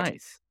could Oh, get.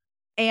 nice.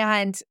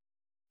 And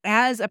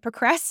as a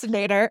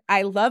procrastinator,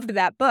 I loved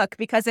that book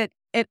because it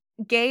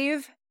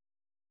gave,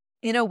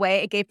 in a way,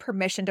 it gave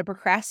permission to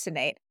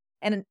procrastinate.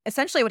 And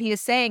essentially what he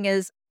is saying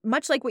is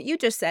much like what you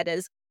just said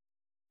is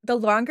the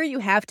longer you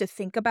have to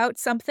think about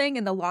something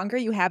and the longer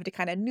you have to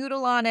kind of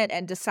noodle on it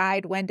and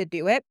decide when to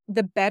do it,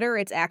 the better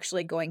it's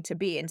actually going to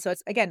be. And so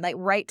it's again like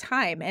right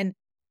time. And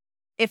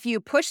if you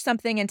push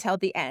something until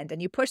the end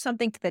and you push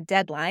something to the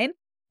deadline,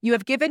 you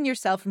have given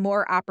yourself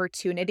more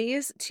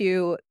opportunities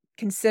to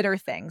consider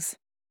things.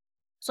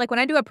 So, like when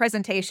I do a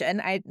presentation,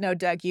 I know,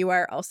 Doug, you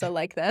are also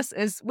like this,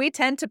 is we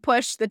tend to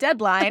push the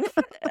deadline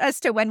as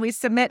to when we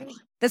submit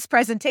this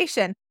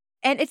presentation.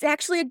 And it's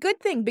actually a good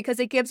thing because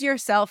it gives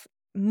yourself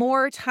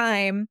more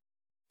time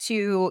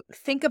to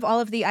think of all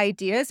of the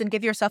ideas and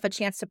give yourself a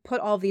chance to put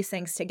all these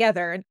things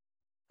together. And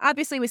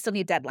obviously, we still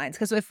need deadlines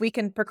because if we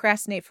can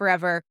procrastinate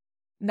forever,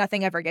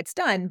 nothing ever gets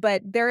done.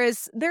 But there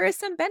is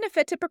some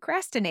benefit to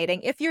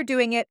procrastinating if you're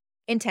doing it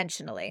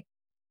intentionally.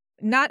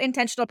 Not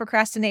intentional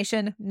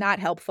procrastination, not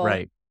helpful.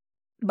 Right.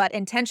 But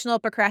intentional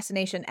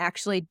procrastination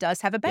actually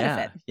does have a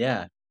benefit.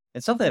 Yeah, yeah.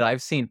 And something that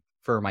I've seen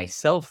for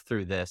myself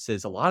through this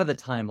is a lot of the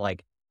time,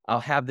 like, I'll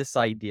have this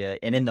idea,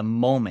 and in the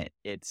moment,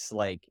 it's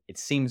like, it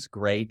seems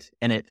great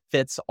and it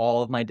fits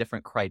all of my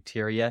different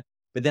criteria.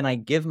 But then I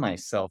give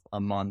myself a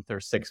month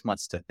or 6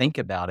 months to think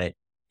about it.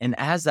 And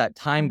as that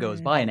time goes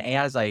Mhm. by, and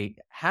as I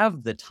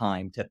have the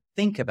time to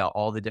think about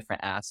all the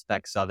different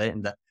aspects of it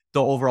and the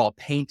overall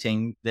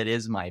painting that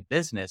is my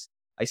business,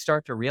 I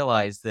start to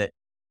realize that,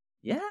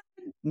 yeah,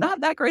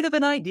 not that great of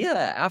an idea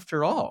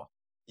after all,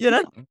 you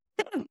know?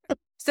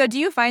 So do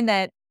you find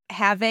that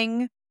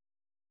having, and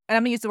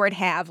I'm gonna use the word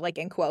have, like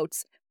in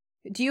quotes,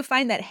 do you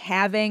find that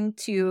having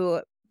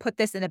to put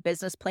this in a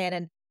business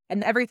plan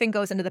and everything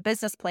goes into the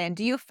business plan,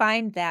 do you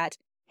find that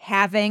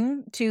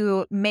having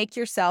to make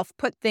yourself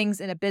put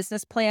things in a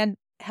business plan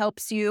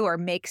helps you or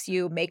makes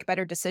you make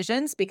better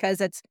decisions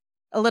because it's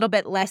a little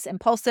bit less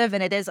impulsive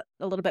and it is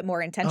a little bit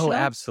more Oh, intentional?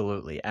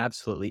 absolutely,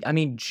 absolutely. I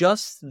mean,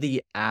 just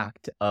the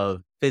act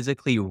of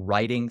physically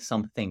writing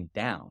something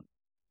down,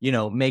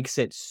 makes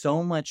it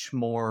so much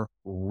more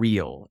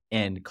real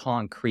and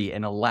concrete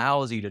and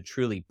allows you to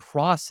truly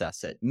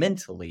process it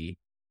mentally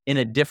in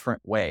a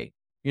different way.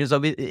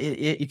 So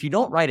if you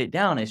don't write it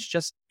down, it's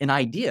just an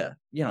idea,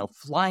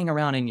 flying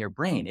around in your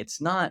brain. It's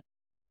not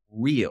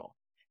real.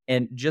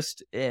 And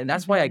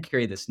that's why I Mhm.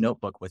 carry this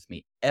notebook with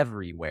me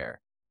everywhere.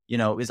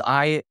 Is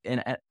I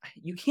and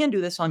you can do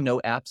this on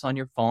note apps on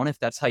your phone if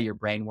that's how your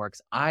brain works.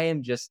 I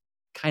am just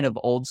kind of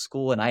old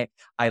school and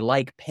I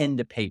like pen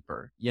to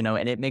paper,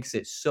 and it makes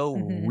it so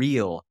Mhm.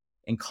 real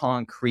and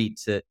concrete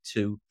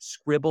to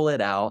scribble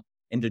it out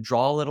and to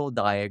draw little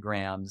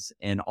diagrams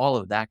and all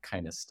of that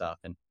kind of stuff.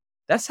 And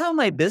that's how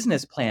my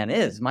business plan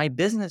is. My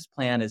business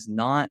plan is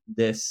not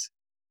this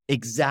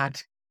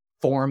exact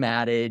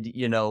formatted,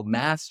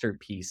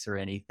 masterpiece or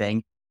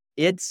anything.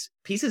 It's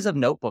pieces of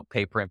notebook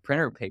paper and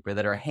printer paper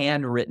that are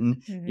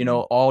handwritten,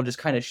 Mhm. all just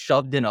kind of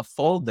shoved in a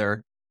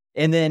folder.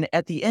 And then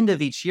at the end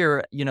of each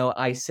year,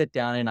 I sit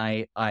down and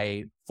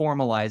I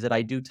formalize it.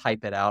 I do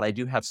type it out. I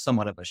do have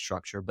somewhat of a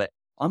structure, but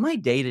on my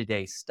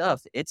day-to-day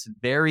stuff, it's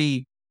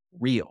very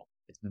real.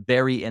 It's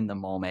very in the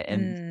moment.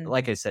 And Mm.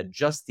 like I said,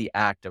 just the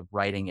act of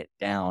writing it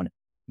down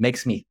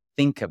makes me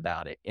think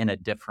about it in a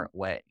different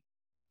way.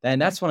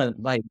 And that's one of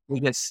my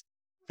biggest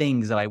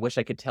things that I wish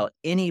I could tell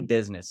any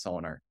business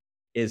owner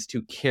is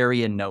to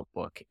carry a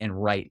notebook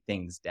and write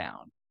things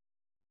down.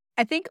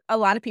 I think a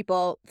lot of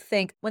people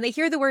think when they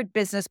hear the word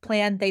business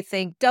plan, they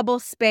think double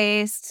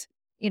spaced,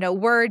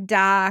 Word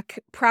doc,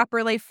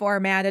 properly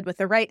formatted with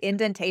the right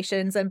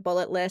indentations and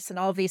bullet lists and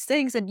all of these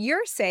things. And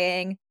you're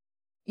saying,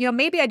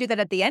 maybe I do that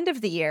at the end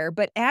of the year,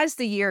 but as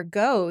the year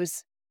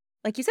goes,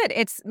 like you said,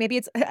 maybe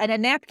it's on a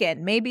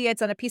napkin, maybe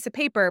it's on a piece of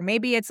paper,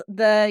 maybe it's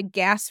the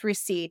gas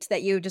receipt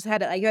that you just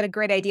had. You had a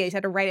great idea, you just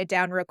had to write it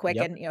down real quick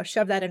Yep. and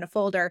shove that in a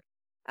folder.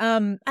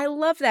 I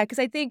love that because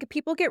I think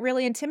people get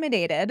really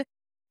intimidated.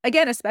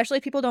 Again, especially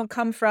if people don't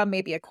come from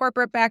maybe a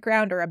corporate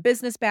background or a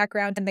business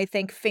background and they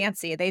think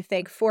fancy, they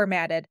think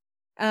formatted.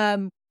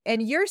 And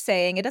you're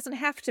saying it doesn't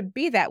have to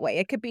be that way.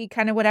 It could be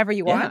kind of whatever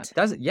you Yeah,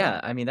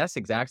 want. I mean, that's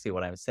exactly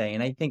what I'm saying.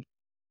 And I think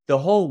the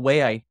whole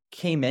way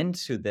came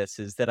into this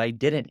is that I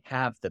didn't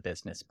have the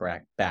business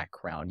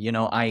background.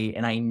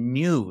 I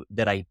knew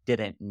that I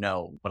didn't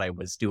know what I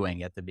was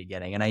doing at the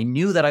beginning, and I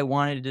knew that I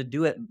wanted to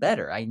do it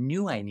better. I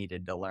knew I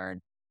needed to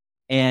learn.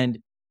 And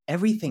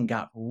everything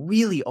got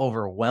really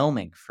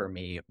overwhelming for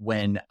me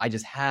when I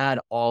just had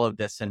all of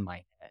this in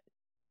my head,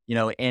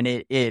 and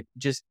it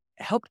just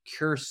helped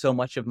cure so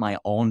much of my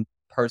own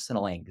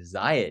personal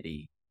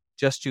anxiety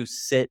just to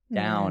sit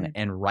down Mm.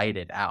 and write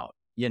it out,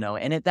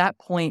 and at that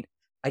point,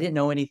 I didn't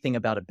know anything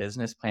about a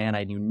business plan.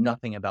 I knew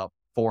nothing about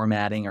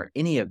formatting or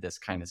any of this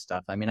kind of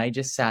stuff. I mean, I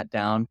just sat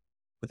down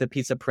with a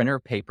piece of printer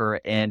paper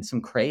and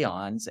some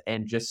crayons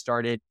and just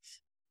started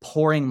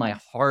pouring my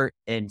heart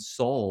and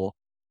soul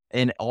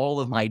and all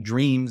of my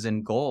dreams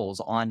and goals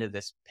onto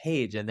this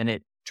page, and then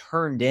it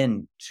turned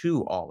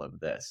into all of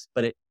this.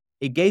 But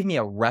it gave me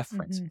a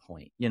reference Mhm.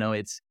 point.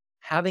 It's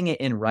having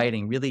it in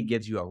writing really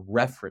gives you a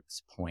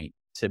reference point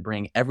to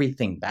bring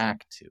everything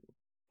back to.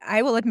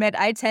 I will admit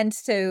I tend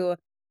to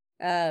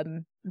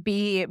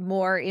be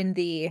more in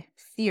the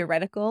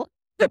theoretical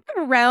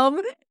realm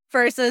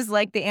versus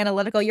like the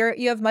analytical.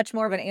 You have much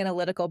more of an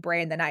analytical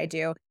brain than I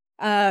do.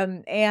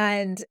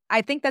 And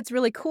I think that's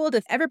really cool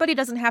to everybody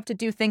doesn't have to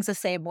do things the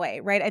same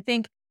way, right? I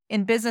think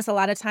in business a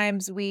lot of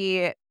times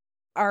we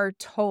are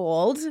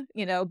told,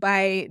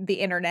 by the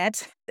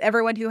internet,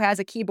 everyone who has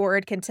a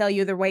keyboard can tell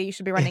you the way you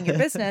should be running your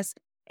business.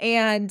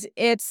 And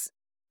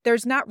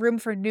there's not room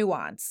for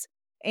nuance.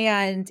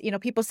 And,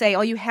 people say,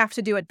 oh, you have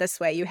to do it this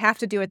way. You have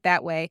to do it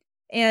that way.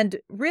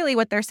 And really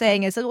what they're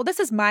saying is, well, this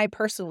is my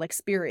personal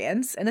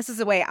experience and this is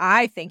the way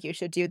I think you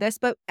should do this.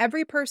 But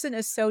every person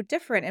is so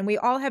different and we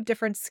all have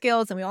different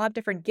skills and we all have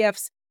different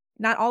gifts.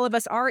 Not all of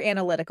us are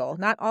analytical.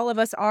 Not all of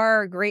us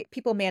are great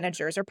people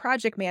managers or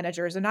project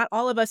managers, and not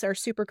all of us are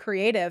super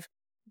creative.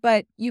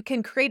 But you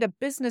can create a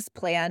business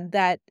plan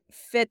that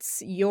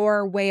fits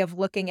your way of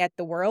looking at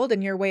the world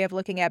and your way of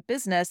looking at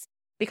business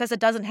because it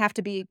doesn't have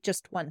to be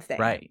just one thing.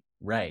 Right,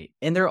 right.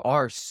 And there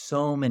are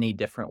so many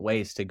different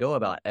ways to go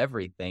about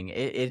everything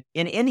in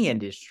any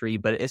industry,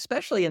 but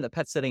especially in the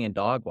pet sitting and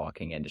dog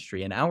walking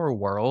industry. In our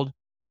world,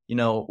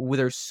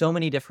 there's so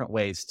many different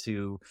ways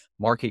to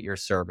market your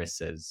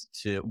services.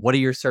 To what do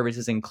your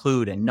services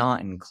include and not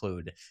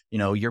include?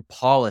 Your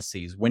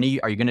policies. When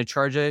are you going to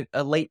charge a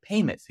late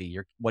payment fee?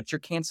 What's your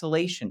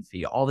cancellation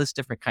fee? All this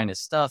different kind of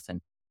stuff.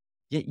 And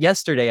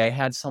yesterday, I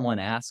had someone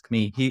ask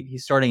me,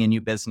 he's starting a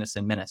new business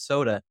in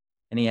Minnesota,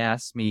 and he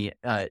asked me,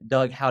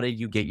 Doug, how did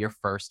you get your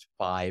first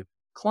 5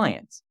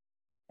 clients?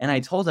 And I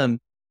told him,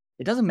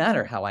 it doesn't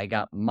matter how I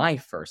got my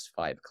first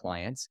 5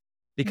 clients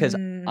because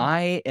Mm,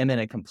 I am in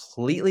a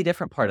completely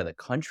different part of the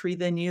country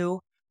than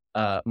you.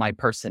 My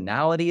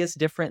personality is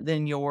different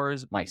than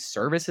yours. My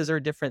services are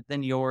different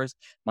than yours.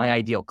 My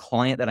ideal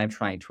client that I'm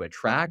trying to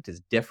attract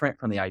is different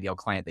from the ideal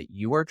client that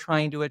you are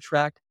trying to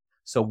attract.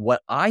 So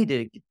what I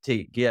did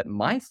to get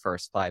my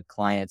first 5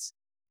 clients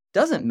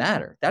doesn't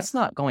matter. That's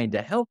not going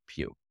to help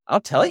you.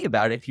 I'll tell you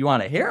about it if you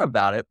want to hear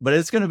about it, but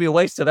it's going to be a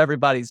waste of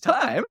everybody's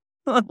time.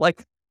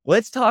 Like,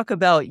 let's talk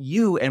about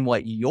you and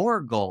what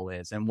your goal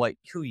is and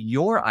who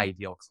your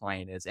ideal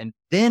client is. And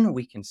then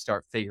we can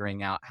start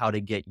figuring out how to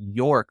get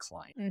your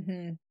client.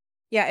 mhm.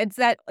 Yeah, it's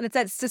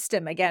that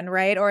system again,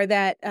 right? Or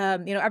that,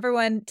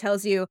 everyone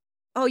tells you,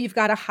 "Oh, you've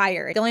gotta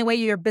hire. The only way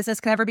your business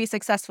can ever be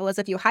successful is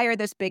if you hire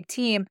this big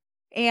team."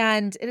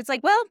 And it's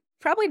like, well,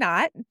 probably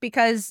not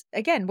because,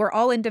 again, we're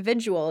all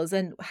individuals,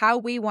 and how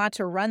we want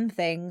to run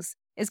things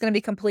is gonna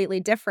be completely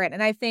different.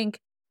 And I think,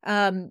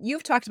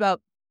 you've talked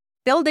about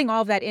building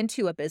all of that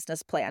into a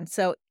business plan.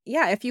 So,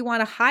 yeah, if you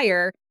wanna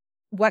hire,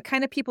 what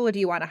kind of people do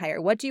you wanna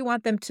hire? What do you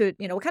want them to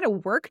what kind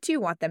of work do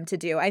you want them to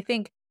do? I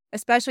think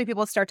especially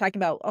people start talking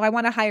about, "Oh, I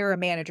wanna hire a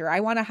manager.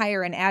 I wanna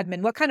hire an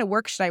admin. What kind of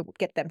work should I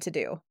get them to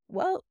do?"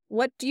 Well,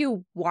 what do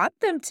you want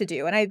them to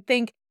do? And I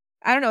think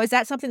I don't know, is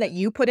that something that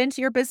you put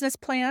into your business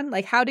plan?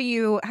 Like, how do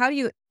you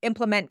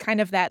implement kind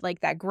of that,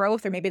 like, that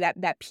growth or maybe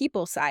that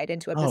people side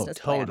into a Oh, business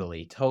plan?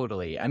 totally,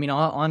 totally. I mean,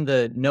 on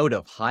the note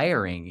of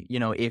hiring,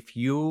 if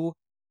you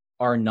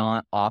are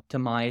not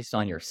optimized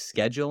on your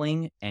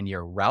scheduling and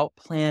your route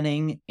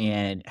planning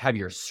and have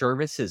your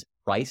services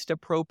priced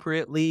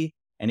appropriately,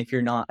 and if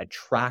you're not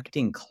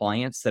attracting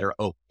clients that are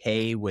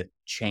okay with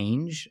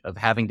change of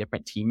having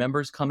different team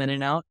members come in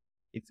and out,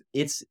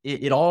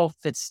 it all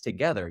fits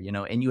together,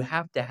 and you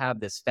have to have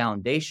this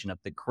foundation of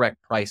the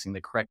correct pricing,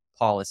 the correct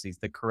policies,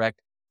 the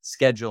correct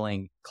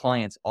scheduling,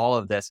 clients, all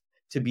of this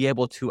to be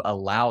able to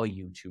allow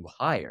you to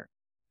hire.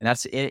 And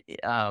that's it.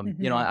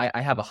 Mhm.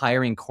 I have a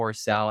hiring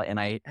course out,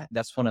 and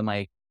that's one of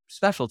my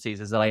specialties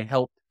is that I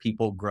help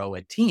people grow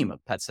a team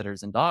of pet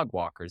sitters and dog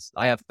walkers.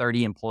 I have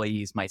 30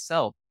 employees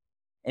myself,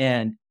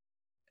 and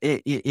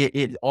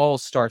it all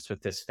starts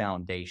with this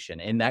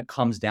foundation, and that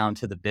comes down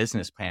to the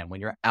business plan.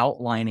 When you're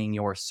outlining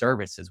your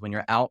services, when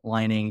you're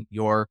outlining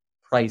your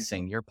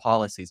pricing, your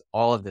policies,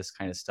 all of this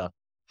kind of stuff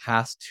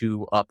has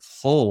to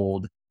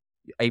uphold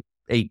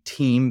a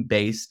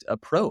team-based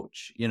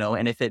approach,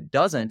 and if it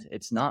doesn't,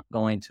 it's not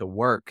going to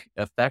work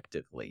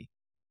effectively.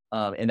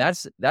 And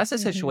that's a Mhm.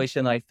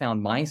 situation that I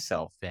found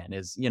myself in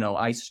is,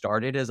 I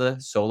started as a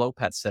solo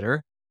pet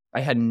sitter. I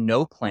had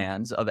no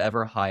plans of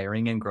ever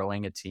hiring and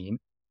growing a team.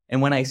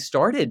 And when I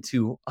started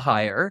to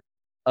hire,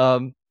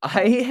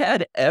 I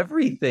had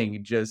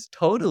everything just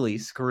totally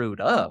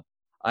screwed up.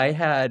 I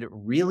had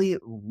really,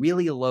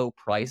 really low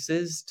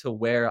prices to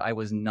where I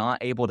was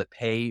not able to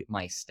pay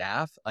my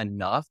staff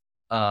enough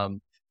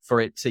for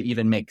it to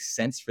even make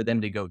sense for them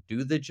to go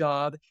do the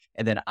job.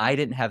 And then I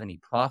didn't have any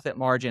profit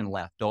margin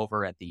left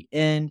over at the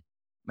end.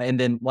 And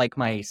then, like,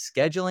 my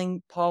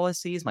scheduling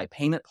policies, my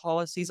payment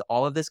policies,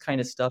 all of this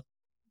kind of stuff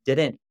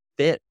didn't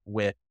fit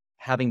with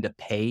having to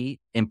pay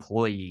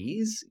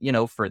employees,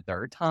 for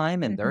their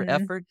time and their Mhm.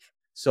 effort.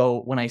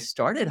 So when I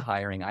started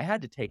hiring, I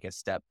had to take a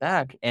step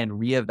back and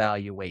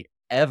reevaluate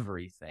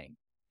everything.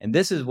 And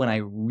this is when I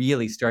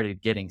really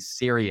started getting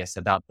serious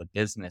about the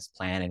business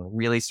plan and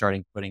really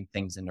starting putting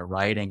things into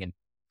writing and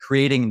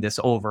creating this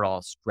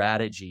overall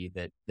strategy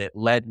that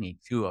led me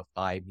to a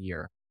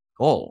 5-year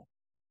goal.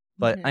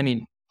 But I Mhm.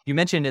 mean, you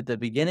mentioned at the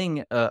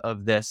beginning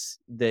of this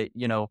that,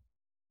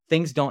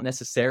 things don't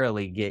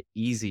necessarily get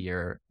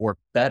easier or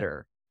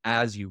better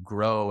as you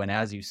grow and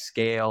as you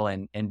scale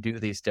and do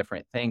these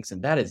different things.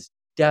 And that is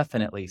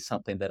definitely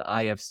something that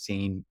I have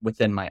seen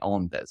within my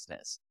own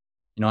business.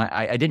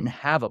 I didn't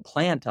have a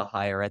plan to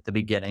hire at the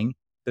beginning,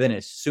 but then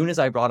as soon as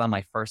I brought on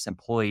my first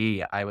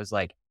employee, I was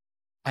like,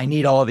 I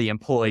need all the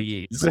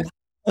employees.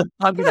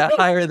 I'm gonna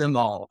hire them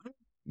all,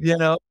 you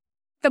know,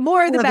 The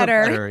more the more the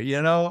better.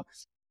 better.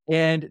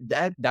 And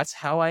that's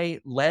how I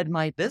led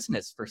my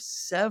business for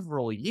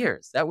several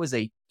years. That was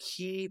a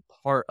key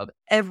part of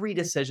every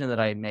decision that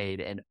I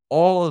made, and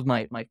all of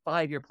my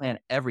 5-year plan,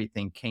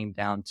 everything came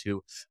down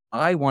to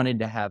I wanted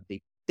to have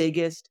the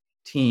biggest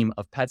team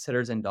of pet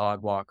sitters and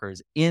dog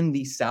walkers in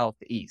the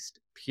Southeast,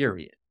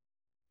 period.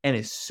 And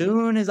as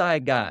soon as I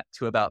got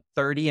to about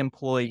 30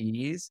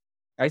 employees,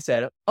 I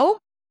said, "Oh,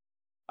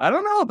 I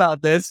don't know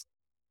about this."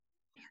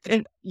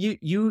 And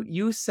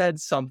you said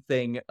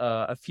something,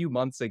 a few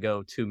months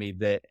ago to me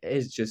that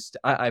is just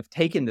I've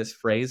taken this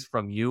phrase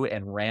from you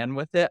and ran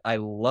with it. I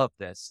love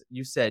this.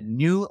 You said,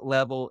 "New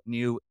level,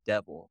 new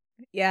devil."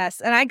 Yes,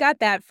 and I got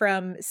that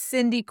from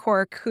Cindy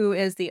Cork, who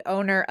is the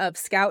owner of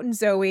Scout and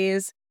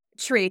Zoe's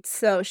Treats.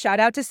 So shout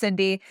out to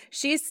Cindy.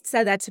 She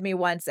said that to me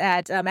once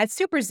at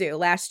Super Zoo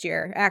last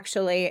year,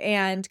 actually,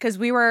 and because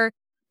we were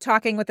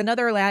talking with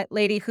another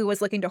lady who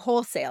was looking to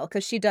wholesale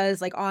because she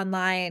does like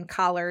online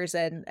collars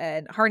and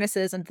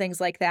harnesses and things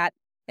like that.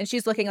 And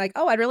she's looking like,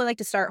 oh, I'd really like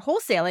to start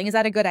wholesaling. Is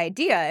that a good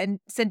idea? And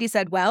Cindy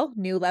said, well,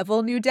 new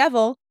level, new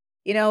devil.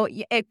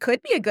 It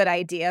could be a good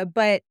idea,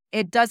 but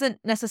it doesn't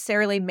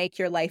necessarily make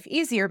your life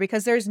easier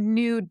because there's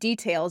new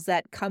details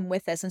that come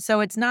with this. And so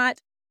it's not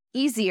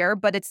easier,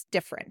 but it's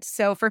different.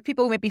 So for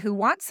people maybe who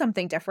want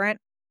something different,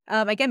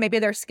 again, maybe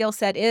their skill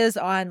set is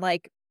on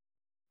like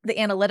the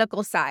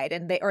analytical side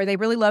and they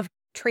really love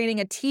training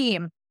a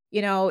team,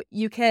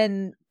 you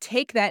can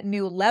take that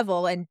new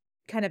level and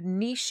kind of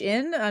niche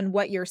in on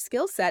what your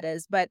skill set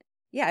is. But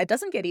yeah, it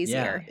doesn't get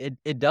Yeah, easier.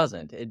 it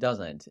doesn't.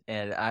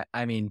 And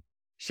I mean,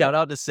 shout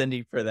out to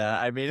Cindy for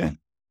that. I mean,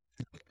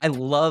 I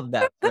love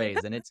that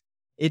phrase, and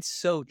it's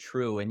so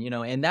true, and,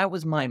 and that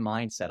was my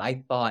mindset.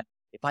 I thought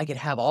if I could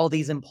have all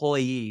these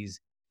employees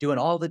doing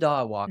all the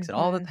dog walks and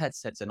all the Hmm. pet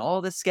sits and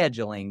all the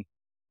scheduling,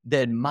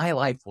 then my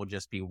life will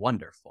just be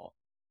wonderful.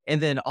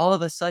 And then all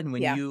of a sudden,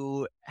 when Yeah.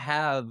 you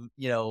have,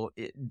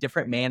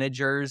 different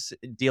managers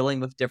dealing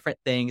with different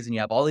things, and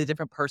you have all these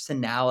different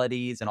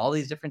personalities and all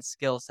these different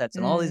skill sets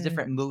and all these Mm.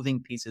 different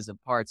moving pieces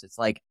and parts, it's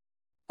like,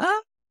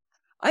 "Huh?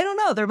 I don't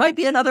know, there might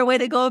be another way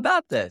to go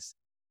about this."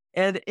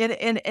 And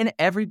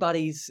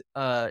everybody's,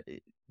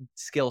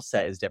 skill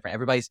set is different,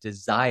 everybody's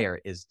desire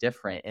is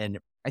different, and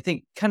I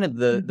think kind of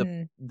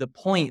Hmm. the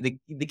point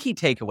the key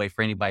takeaway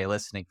for anybody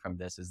listening from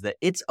this is that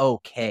it's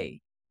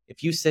okay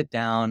if you sit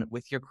down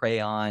with your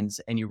crayons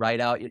and you write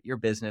out your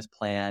business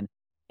plan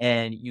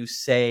and you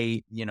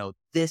say,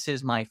 "This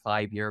is my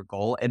 5-year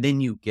goal," and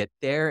then you get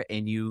there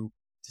and you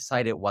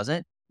decide it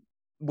wasn't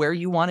where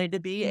you wanted to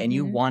be and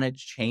you Hmm. wanna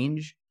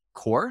change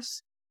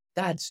course,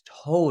 that's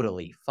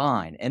totally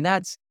fine, and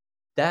that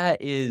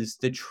is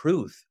the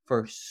truth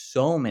for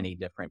so many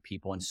different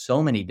people and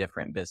so many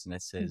different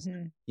businesses,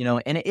 Hmm.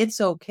 and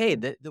it's okay.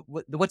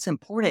 What's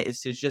important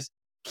is to just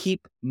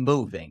keep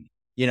moving,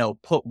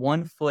 put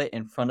one foot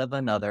in front of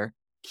another,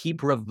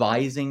 keep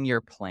revising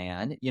your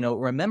plan,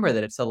 remember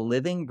that it's a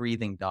living,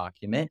 breathing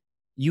document.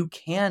 You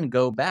can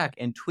go back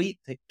and tweak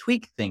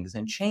things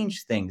and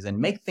change things and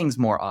make things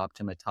more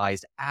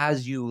optimized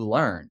as you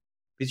learn,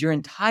 because your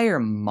entire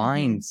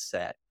Hmm.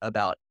 mindset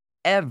about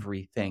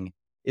everything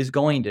is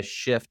going to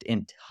shift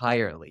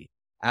entirely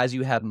as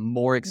you have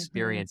more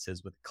Hmm.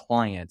 experiences with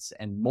clients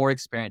and more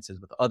experiences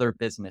with other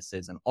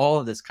businesses and all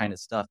of this kind of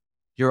stuff.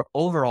 Your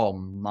overall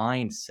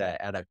mindset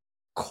at a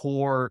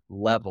core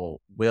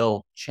level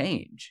will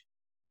change,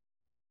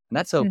 and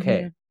that's Hmm.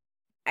 okay.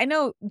 I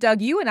know,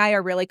 Doug, you and I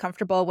are really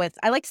comfortable with,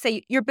 I like to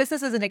say your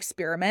business is an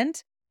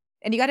experiment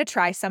and you got to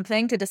try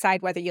something to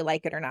decide whether you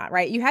like it or not,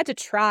 right? You had to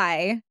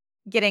try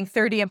getting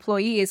 30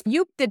 employees,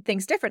 you did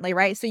things differently,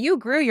 right? So you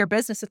grew your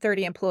business to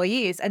 30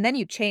 employees and then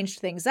you changed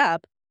things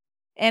up.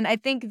 And I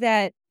think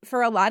that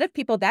for a lot of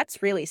people,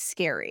 that's really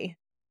scary.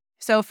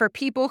 So for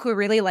people who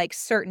really like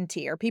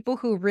certainty or people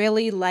who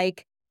really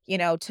like,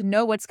 to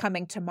know what's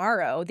coming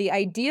tomorrow, the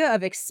idea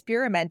of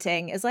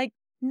experimenting is like,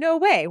 no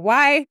way.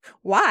 Why?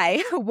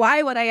 Why?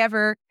 Why would I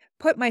ever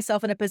put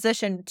myself in a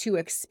position to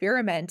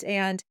experiment?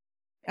 And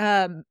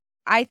um,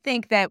 I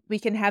think that we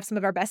can have some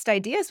of our best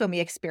ideas when we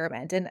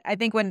experiment. And I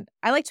think when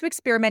I like to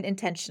experiment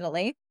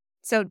intentionally.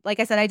 So, like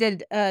I said, I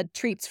did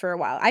treats for a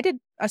while. I did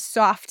a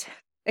soft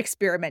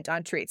experiment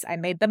on treats. I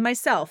made them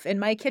myself in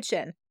my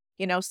kitchen,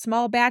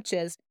 small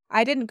batches.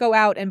 I didn't go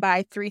out and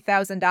buy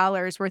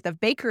 $3,000 worth of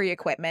bakery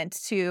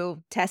equipment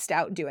to test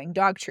out doing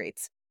dog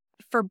treats.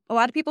 For a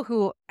lot of people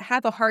who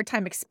have a hard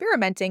time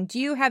experimenting, do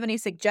you have any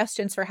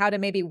suggestions for how to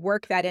maybe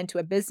work that into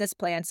a business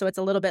plan so it's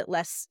a little bit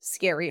less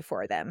scary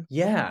for them?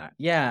 Yeah,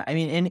 yeah. I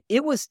mean, and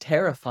it was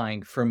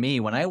terrifying for me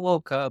when I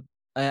woke up.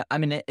 I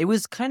mean, it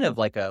was kind of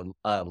like a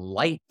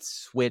light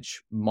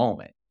switch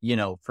moment,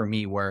 for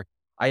me, where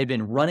I had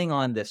been running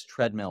on this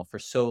treadmill for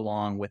so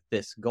long with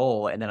this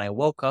goal. And then I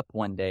woke up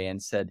one day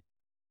and said,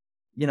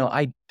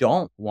 I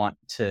don't want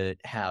to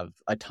have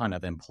a ton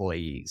of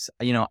employees.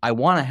 I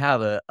want to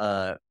have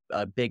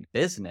a big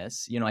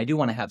business. I do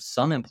want to have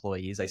some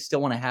employees. I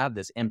still want to have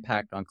this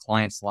impact on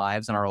clients'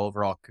 lives and our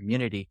overall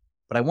community,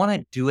 but I want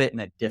to do it in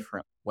a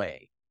different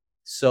way.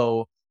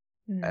 So,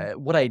 Mm.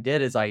 what I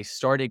did is I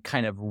started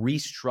kind of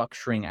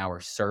restructuring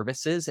our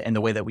services and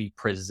the way that we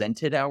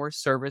presented our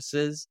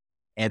services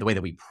and the way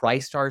that we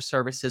priced our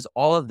services,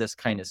 all of this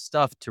kind of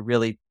stuff to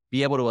really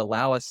be able to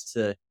allow us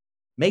to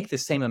make the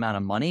same amount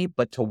of money,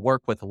 but to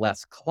work with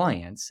less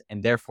clients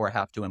and therefore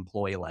have to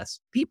employ less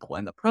people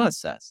in the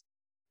process.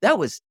 That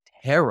was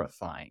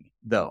terrifying,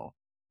 though.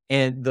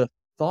 And the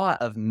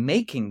thought of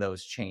making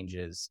those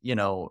changes,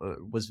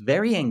 was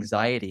very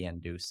anxiety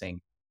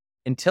inducing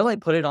until I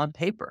put it on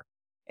paper.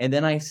 And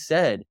then I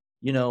said,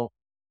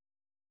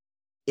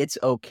 it's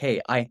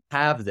okay. I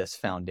have this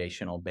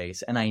foundational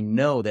base, and I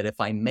know that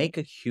if I make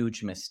a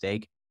huge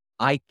mistake,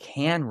 I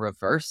can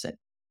reverse it.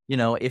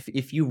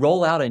 If you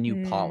roll out a new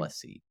Mm.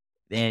 policy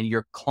and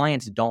your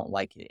clients don't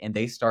like it and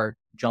they start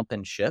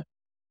jumping ship,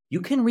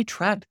 you can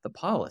retract the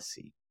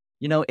policy.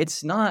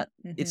 It's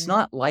Mhm.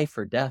 not life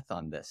or death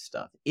on this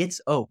stuff.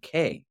 It's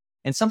okay.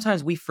 And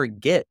sometimes we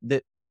forget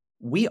that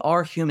we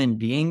are human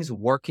beings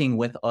working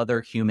with other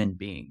human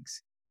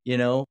beings. You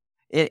know,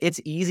 it's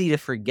easy to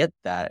forget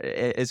that.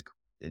 Yeah.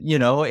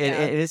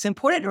 It's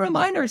important to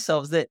remind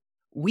ourselves that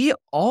we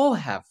all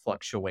have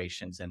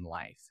fluctuations in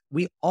life.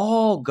 We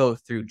all go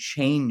through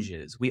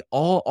changes.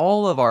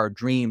 All of our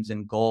dreams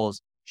and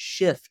goals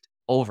shift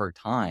over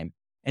time.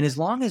 And as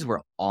long as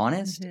we're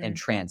honest and Mhm.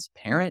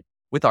 transparent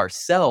with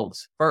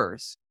ourselves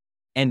first,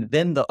 and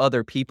then the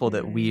other people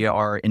that we Mm.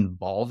 are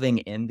involving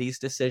in these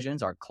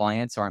decisions, our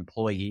clients, our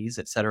employees,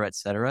 et cetera,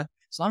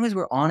 as long as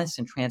we're honest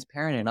and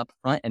transparent and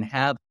upfront and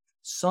have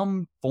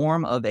some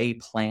form of a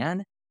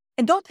plan,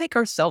 and don't take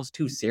ourselves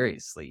too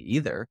seriously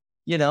either,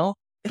 you know,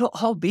 it'll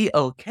all be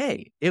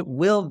okay. It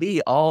will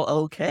be all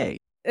okay.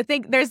 I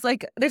think there's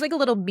like a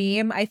little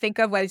meme I think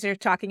of as you're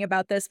talking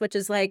about this, which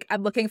is like,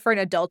 I'm looking for an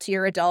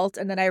adultier adult,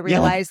 and then I Yeah.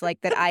 realize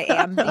like that I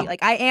am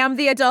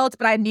the adult,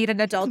 but I need an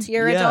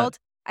adultier Yeah. adult.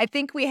 I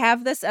think we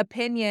have this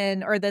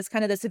opinion or this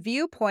kind of this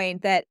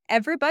viewpoint that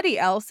everybody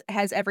else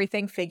has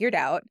everything figured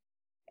out,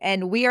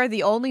 and we are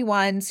the only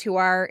ones who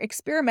are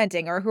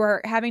experimenting or who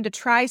are having to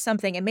try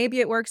something, and maybe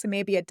it works and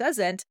maybe it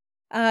doesn't.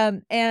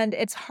 And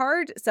it's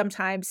hard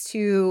sometimes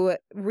to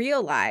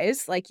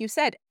realize, like you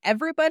said,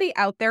 everybody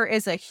out there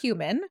is a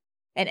human,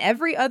 and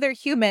every other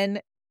human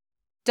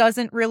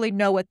doesn't really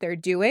know what they're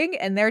doing,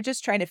 and they're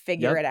just trying to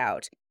figure Yep. it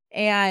out.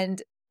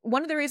 And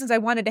one of the reasons I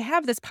wanted to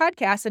have this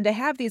podcast and to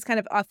have these kind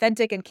of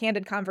authentic and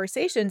candid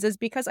conversations is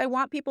because I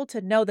want people to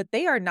know that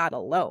they are not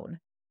alone.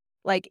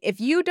 Like, if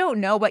you don't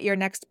know what your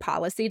next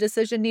policy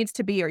decision needs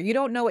to be, or you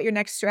don't know what your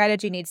next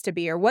strategy needs to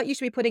be, or what you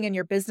should be putting in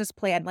your business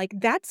plan, like,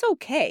 that's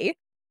okay.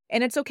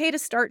 And it's okay to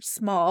start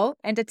small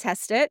and to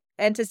test it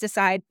and to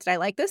decide, did I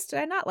like this? Did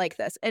I not like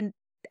this? And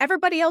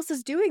everybody else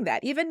is doing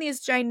that. Even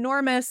these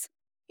ginormous,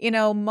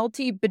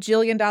 multi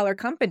bajillion dollar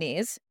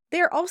companies,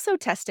 they're also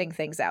testing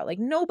things out. Like,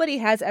 nobody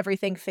has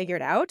everything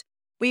figured out.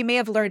 We may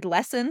have learned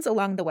lessons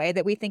along the way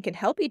that we think can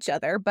help each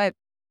other, but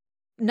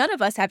none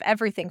of us have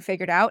everything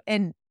figured out,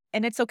 and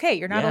it's okay,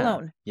 you're not Yeah,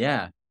 alone.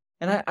 yeah,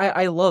 and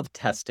I love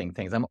testing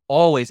things. I'm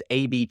always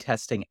A/B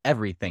testing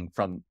everything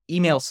from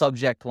email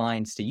subject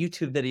lines to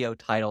YouTube video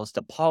titles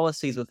to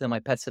policies within my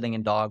pet sitting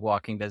and dog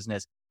walking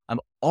business. I'm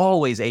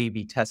always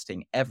A/B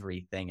testing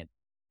everything,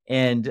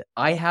 and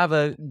I have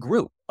a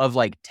group of,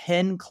 like,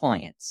 10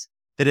 clients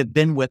that have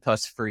been with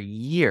us for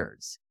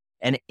years,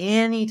 and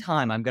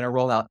anytime I'm gonna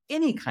roll out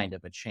any kind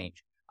of a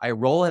change, I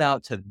roll it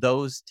out to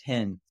those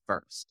 10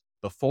 first.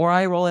 Before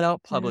I roll it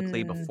out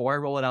publicly, Mm, before I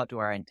roll it out to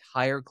our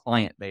entire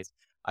client base,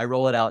 I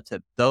roll it out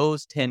to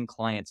those 10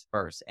 clients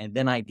first, and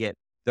then I get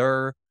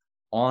their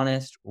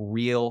honest,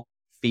 real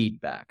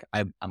feedback.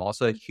 I'm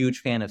also a huge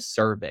fan of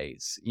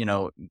surveys.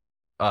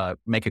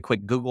 Make a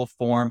quick Google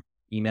form,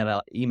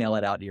 email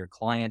it out to your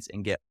clients,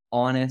 and get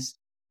honest,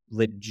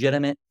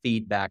 legitimate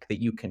feedback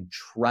that you can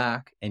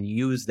track and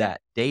use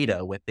that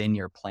data within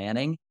your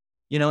planning.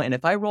 And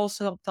if I roll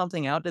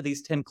something out to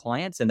these 10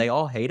 clients and they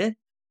all hate it,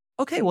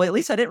 okay, well, at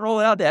least I didn't roll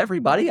it out to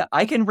everybody.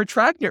 I can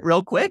retract it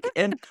real quick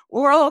and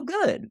we're all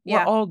good.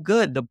 We're all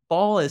good. The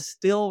ball is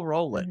still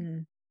rolling. Mm-hmm.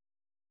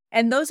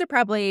 And those are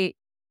probably,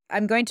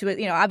 I'm going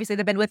to, obviously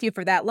they've been with you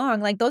for that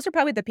long. Like those are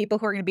probably the people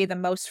who are going to be the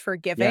most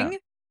forgiving,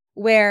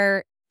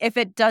 where if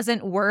it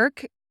doesn't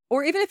work,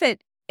 or even if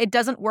it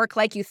doesn't work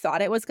like you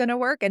thought it was going to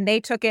work and they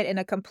took it in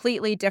a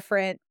completely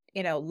different,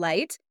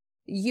 light,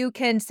 you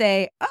can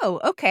say, oh,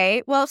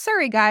 okay, well,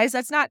 sorry guys,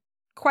 that's not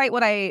quite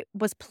what I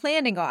was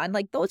planning on.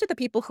 Like those are the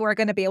people who are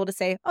going to be able to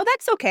say, oh,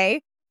 that's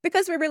okay,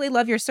 because we really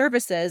love your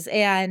services.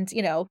 And,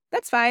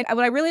 that's fine.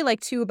 What I really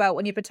like too about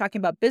when you've been talking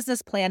about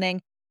business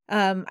planning,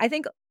 I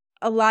think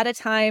a lot of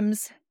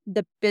times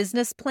the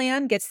business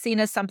plan gets seen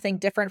as something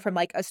different from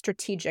like a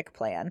strategic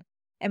plan.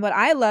 And what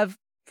I love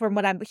from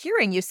what I'm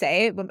hearing you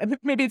say,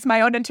 maybe it's my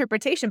own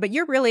interpretation, but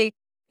you're really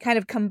kind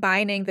of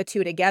combining the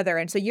two together.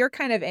 And so you're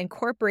kind of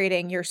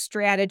incorporating your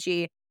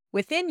strategy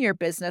within your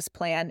business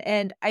plan.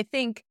 And I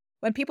think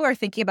when people are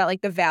thinking about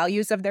like the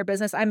values of their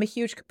business, I'm a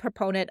huge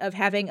proponent of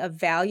having a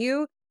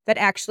value that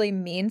actually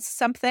means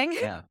something.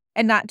 Yeah.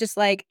 And not just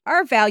like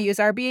our values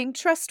are being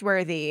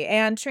trustworthy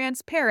and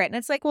transparent. And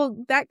it's like, well,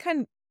 that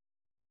can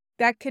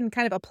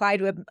kind of apply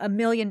to a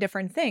million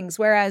different things.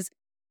 Whereas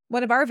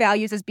one of our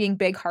values is being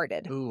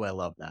big-hearted. Ooh, I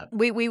love that.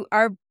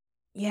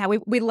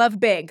 We love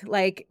big.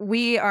 Like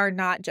we are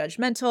not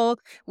judgmental.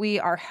 We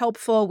are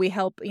helpful. We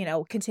help,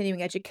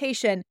 continuing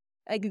education.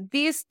 Like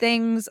these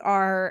things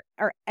are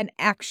an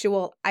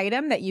actual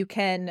item that you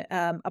can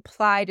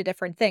apply to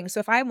different things. So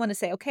if I want to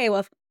say, okay,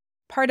 well, if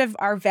part of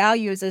our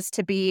values is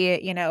to be,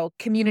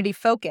 community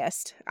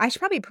focused, I should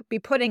probably be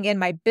putting in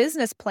my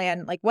business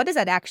plan, like, what does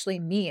that actually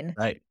mean?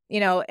 Right.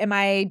 Am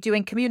I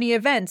doing community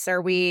events?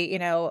 Are we,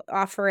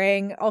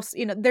 offering also,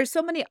 there's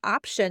so many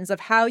options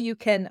of how you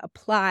can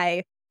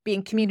apply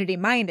being community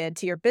minded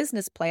to your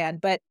business plan.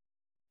 But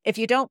if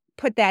you don't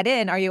put that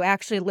in, are you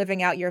actually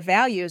living out your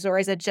values, or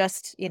is it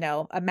just,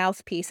 a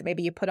mouthpiece that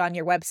maybe you put on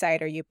your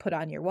website or you put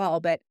on your wall?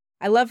 But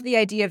I love the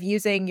idea of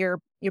using your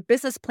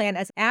business plan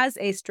as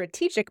a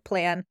strategic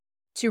plan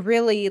to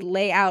really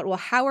lay out, well,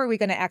 how are we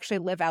going to actually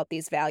live out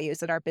these values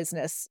that our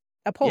business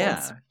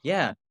upholds?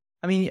 Yeah.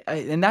 I mean,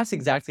 and that's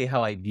exactly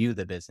how I view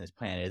the business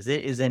plan. It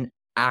is an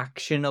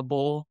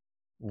actionable,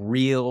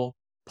 real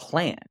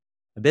plan.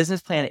 A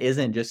business plan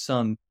isn't just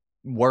some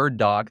Word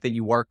doc that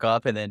you work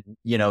up and then,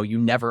 you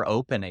never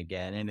open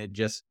again. And it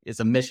just is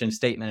a mission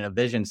statement and a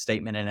vision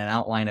statement and an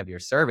outline of your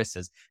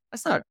services.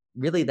 That's not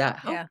really that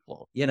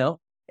helpful.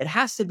 It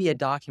has to be a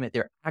document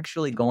they're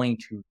actually going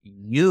to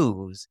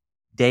use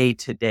day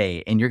to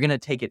day, and you're going to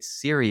take it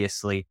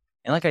seriously.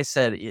 And like I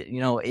said,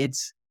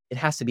 it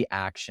has to be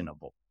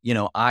actionable.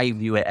 I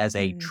view it as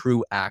a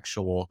true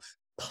actual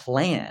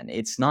plan.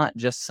 It's not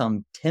just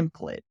some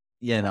template,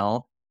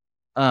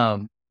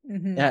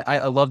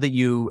 I love that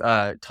you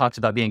talked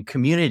about being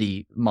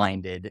community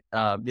minded,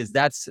 because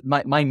that's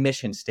my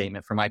mission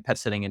statement for my pet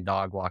sitting and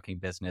dog walking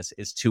business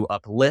is to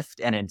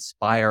uplift and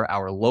inspire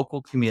our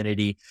local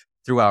community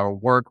through our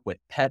work with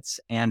pets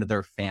and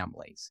their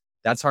families.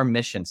 That's our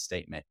mission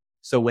statement.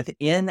 So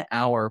within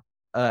our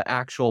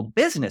actual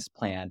business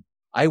plan,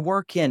 I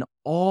work in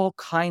all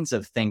kinds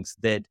of things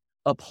that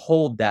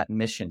uphold that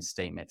mission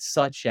statement,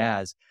 such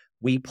as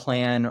we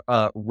plan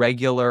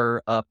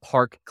regular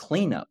park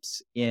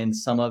cleanups in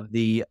some of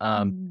the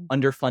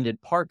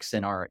underfunded parks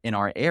in our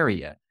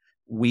area.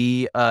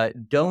 We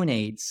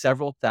donate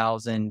several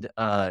thousand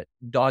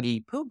doggy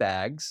poo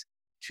bags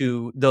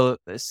to the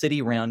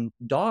city-run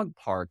dog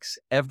parks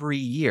every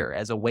year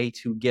as a way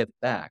to give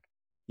back.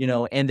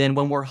 And then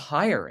when we're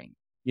hiring,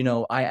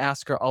 I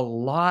ask her a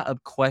lot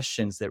of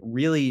questions that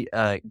really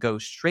go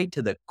straight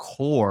to the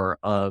core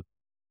of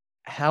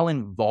how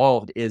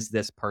involved is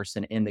this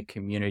person in the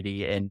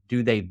community, and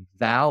do they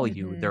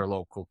value their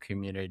local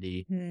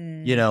community?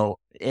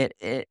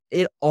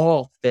 It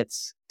all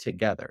fits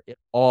together. It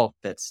all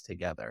fits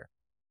together.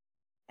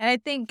 And I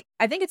think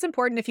it's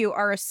important if you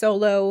are a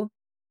solo,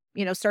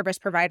 service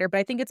provider, but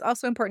I think it's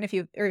also important if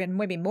you, or even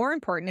maybe more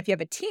important if you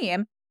have a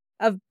team,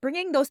 of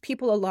bringing those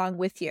people along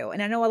with you.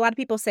 And I know a lot of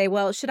people say,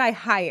 well, should I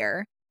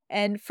hire?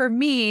 And for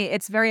me,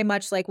 it's very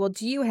much like, well,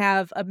 do you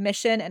have a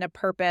mission and a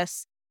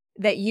purpose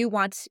that you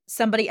want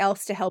somebody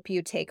else to help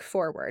you take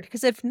forward?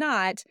 Because if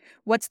not,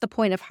 what's the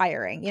point of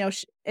hiring?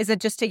 Is it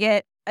just to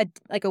get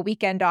a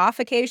weekend off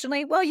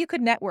occasionally? Well, you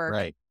could network.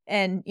 Right.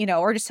 And,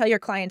 or just tell your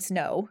clients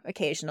no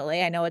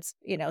occasionally. I know it's,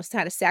 it's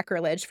kind of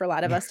sacrilege for a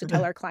lot of us to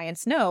tell our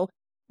clients no.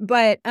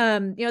 But,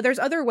 there's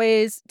other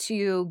ways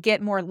to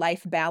get more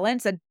life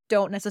balance that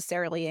don't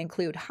necessarily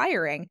include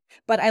hiring.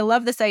 But I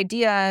love this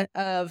idea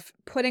of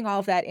putting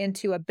all of that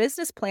into a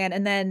business plan.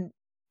 And then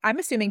I'm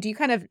assuming, do you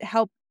kind of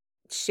help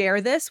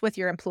share this with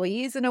your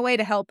employees in a way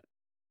to help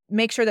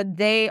make sure that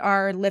they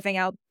are living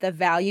out the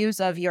values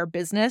of your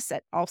business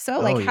also?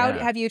 Oh, Like, how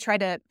yeah. have you tried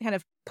to kind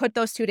of put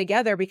those two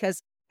together?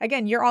 Because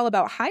again, you're all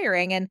about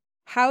hiring, and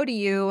how do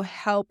you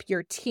help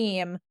your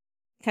team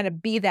kind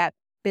of be that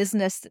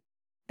business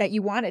that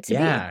you want it to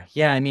be? Yeah,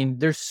 yeah. I mean,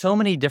 there's so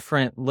many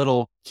different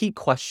little key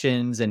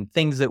questions and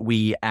things that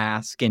we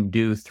ask and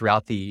do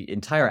throughout the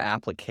entire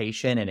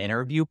application and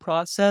interview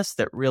process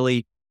that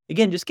really,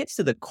 again, just gets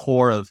to the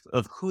core of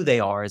who they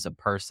are as a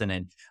person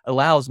and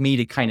allows me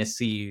to kind of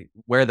see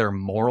where their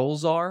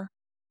morals are.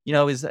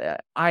 Is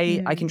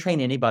I Mm, can train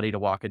anybody to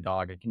walk a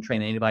dog. I can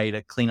train anybody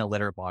to clean a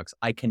litter box.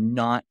 I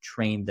cannot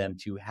train them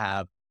to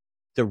have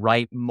the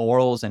right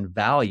morals and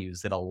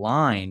values that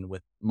align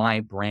with my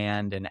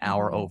brand and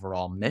our mhm,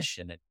 overall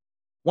mission. And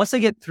once I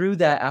get through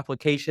that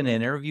application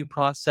and interview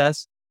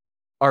process,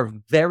 our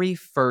very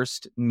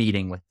first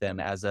meeting with them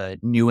as a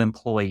new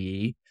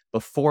employee,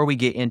 before we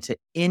get into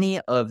any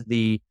of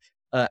the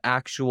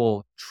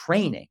actual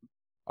training,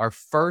 our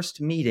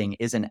first meeting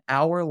is an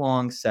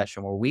hour-long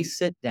session where we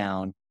sit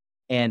down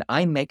and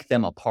I make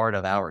them a part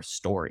of our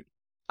story.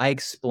 I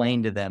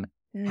explain to them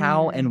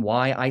how mm, and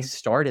why I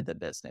started the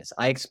business.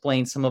 I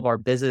explain some of our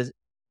biggest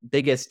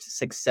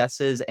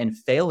successes and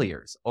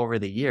failures over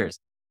the years.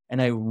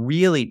 And I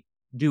really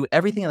do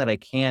everything that I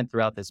can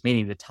throughout this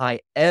meeting to tie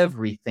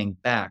everything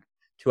back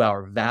to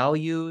our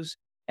values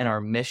and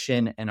our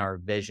mission and our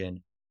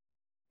vision.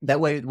 That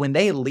way, when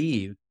they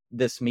leave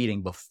this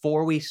meeting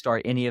before we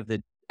start any of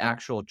the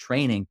actual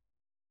training,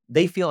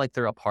 they feel like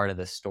they're a part of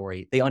this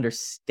story. They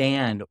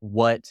understand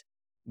what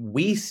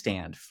we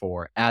stand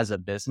for as a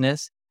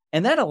business.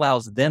 And that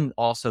allows them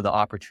also the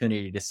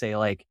opportunity to say,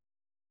 like,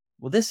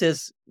 well, this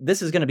is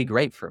gonna be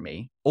great for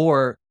me,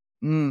 or,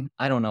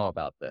 I don't know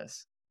about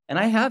this." And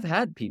I have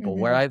had people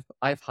where mhm,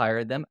 I've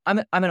hired them. I'm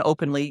an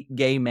openly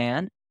gay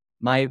man.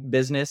 My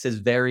business is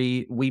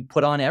very we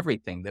put on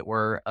everything that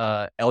we're,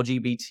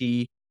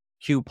 LGBTQ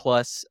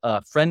plus,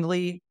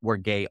 friendly, we're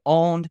gay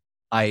owned.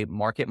 I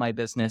market my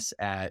business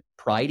at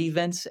pride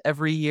events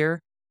every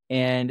year,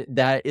 and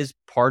that is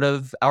part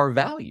of our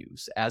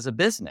values as a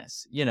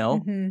business.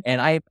 mhm,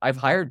 And I've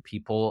hired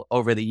people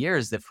over the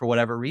years that for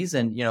whatever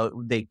reason,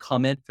 they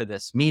come in for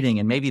this meeting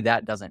and maybe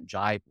that doesn't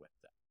jive with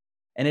them.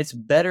 And it's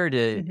better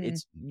to mhm,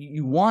 it's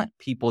you want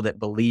people that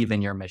believe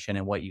in your mission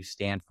and what you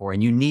stand for,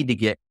 and you need to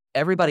get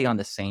everybody on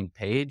the same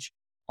page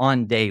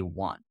on day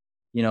one.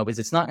 Because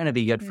it's not going to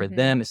be good for mhm.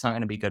 them, it's not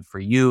going to be good for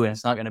you, and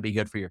it's not going to be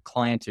good for your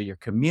clients or your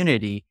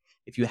community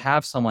if you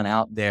have someone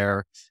out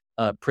there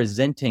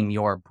presenting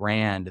your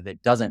brand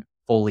that doesn't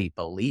fully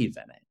believe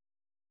in it.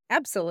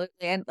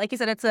 Absolutely, and like you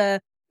said, it's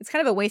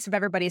kind of a waste of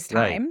everybody's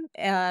Right. time,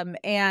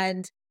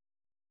 and,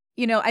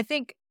 I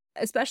think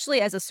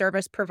especially as a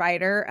service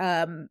provider,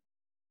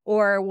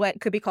 or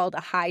what could be called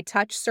a high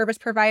touch service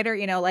provider,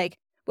 like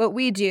what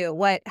we do,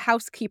 what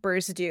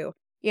housekeepers do.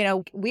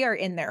 We are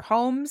in their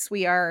homes,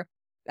 we are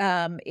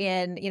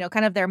in,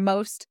 kind of their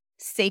most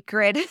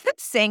sacred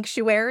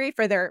sanctuary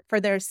for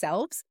their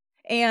selves.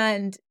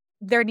 And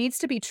there needs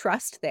to be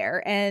trust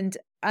there. And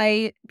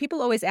I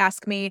people always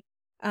ask me,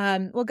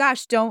 well,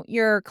 gosh, don't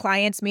your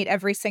clients meet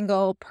every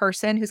single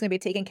person who's going to be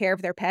taking care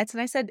of their pets?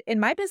 And I said, in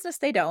my business,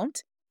 they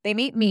don't. They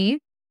meet me,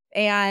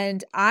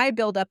 and I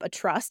build up a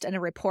trust and a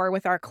rapport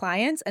with our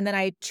clients. And then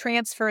I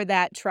transfer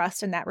that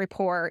trust and that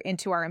rapport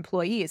into our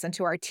employees and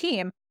to our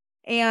team.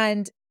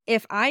 And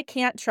if I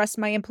can't trust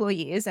my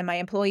employees and my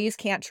employees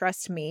can't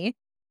trust me,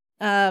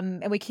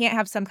 and we can't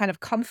have some kind of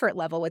comfort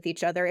level with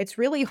each other, it's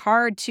really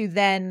hard to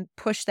then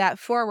push that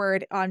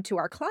forward onto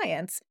our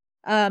clients,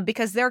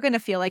 because they're going to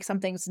feel like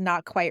something's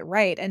not quite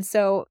right. And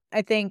so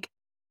I think,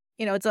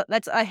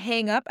 that's a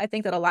hang up. I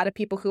think that a lot of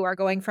people who are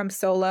going from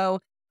solo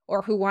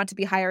or who want to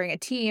be hiring a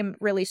team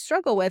really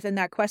struggle with, in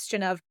that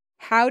question of,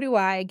 how do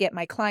I get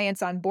my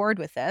clients on board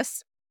with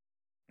this?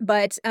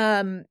 But,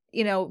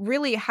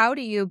 really, how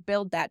do you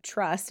build that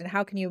trust, and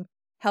how can you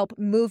help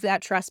move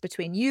that trust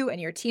between you and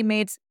your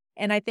teammates?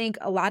 And I think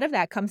a lot of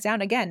that comes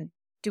down, again,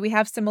 do we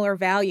have similar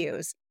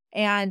values?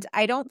 And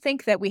I don't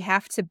think that we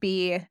have to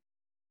be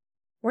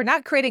we're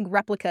not creating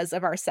replicas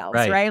of ourselves,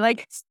 Right. right?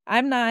 Like,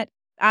 I'm not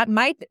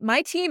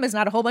my team is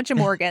not a whole bunch of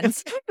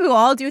Morgans who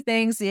all do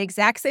things the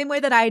exact same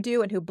way that I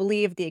do and who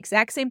believe the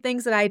exact same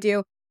things that I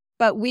do,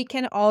 but we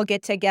can all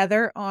get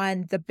together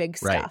on the big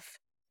Right. stuff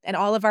and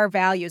all of our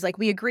values. Like,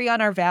 we agree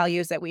on our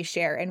values that we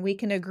share, and we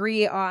can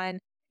agree on,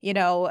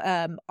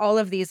 all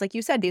of these, like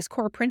you said, these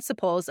core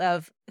principles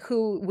of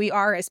who we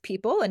are as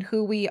people and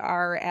who we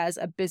are as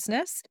a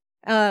business.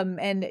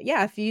 And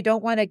yeah, if you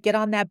don't want to get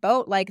on that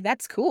boat, like,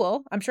 that's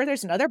cool. I'm sure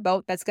there's another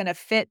boat that's going to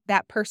fit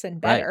that person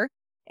Right. better.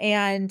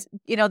 And,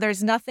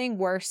 there's nothing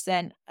worse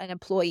than an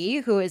employee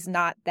who is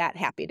not that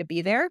happy to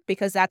be there,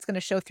 because that's going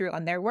to show through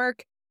on their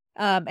work.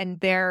 And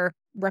they're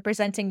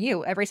representing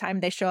you every time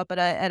they show up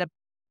at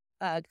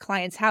a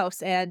client's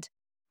house. And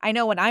I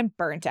know when I'm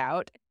burnt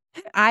out,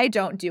 I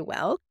don't do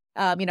well.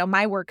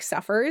 My work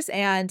suffers.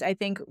 And I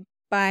think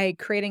by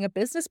creating a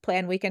business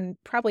plan, we can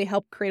probably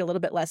help create a little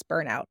bit less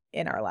burnout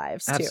in our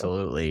lives too.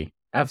 Absolutely.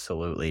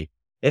 Absolutely.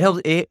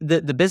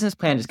 The business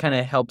plan just kind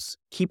of helps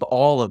keep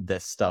all of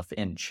this stuff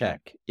in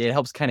check. It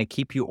helps kind of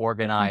keep you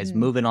organized,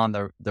 moving on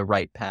the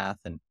right path.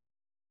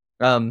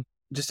 And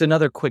just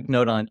another quick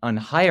note on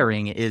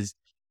hiring is,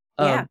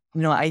 Yeah.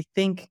 I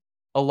think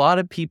a lot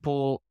of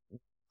people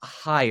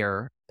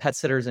hire pet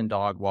sitters and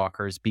dog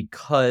walkers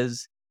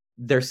because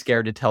they're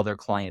scared to tell their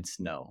clients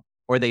no,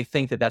 or they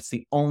think that that's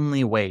the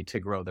only way to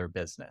grow their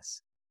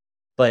business.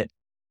 But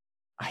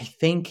I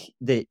think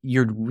that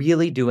you're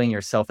really doing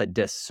yourself a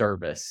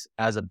disservice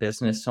as a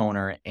business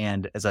owner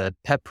and as a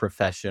pet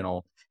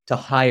professional to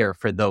hire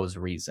for those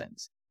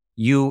reasons.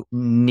 You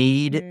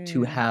need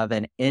to have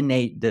an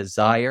innate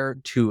desire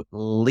to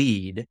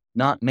lead,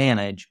 not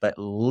manage, but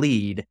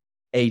lead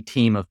a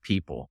team of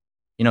people.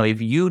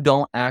 If you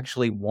don't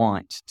actually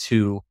want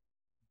to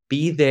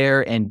be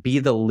there and be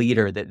the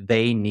leader that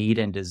they need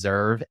and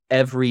deserve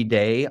every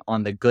day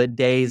on the good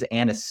days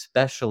and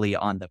especially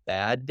on the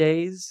bad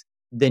days,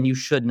 then you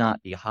should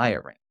not be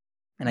hiring.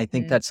 And I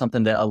think that's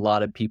something that a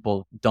lot of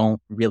people don't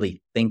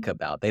really think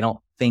about. They don't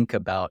think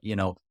about,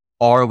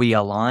 are we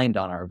aligned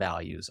on our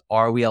values?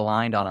 Are we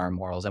aligned on our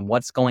morals? And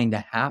what's going to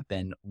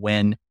happen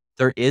when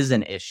there is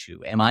an issue?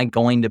 Am I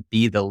going to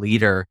be the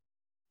leader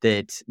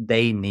that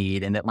they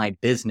need and that my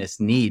business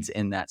needs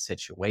in that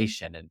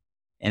situation? And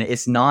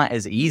it's not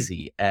as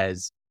easy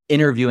as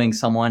interviewing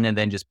someone and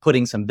then just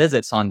putting some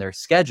visits on their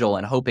schedule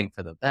and hoping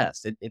for the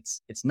best.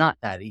 It's not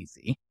that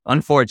easy,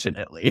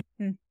 unfortunately.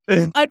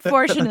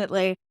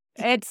 Unfortunately,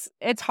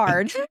 it's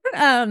hard.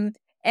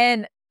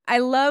 And I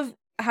love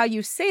how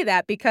you say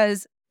that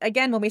because,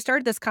 again, when we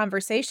started this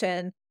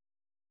conversation,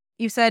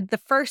 you said the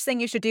first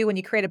thing you should do when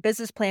you create a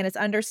business plan is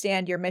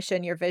understand your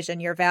mission, your vision,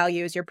 your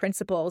values, your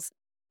principles.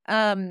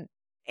 And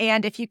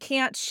if you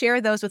can't share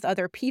those with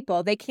other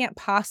people, they can't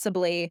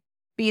possibly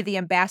be the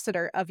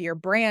ambassador of your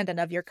brand and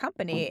of your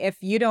company if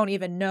you don't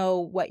even know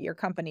what your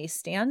company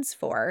stands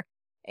for.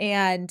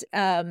 And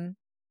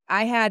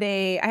I had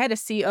a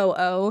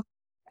COO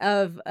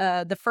of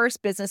the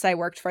first business I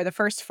worked for, the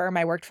first firm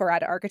I worked for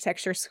out of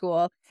architecture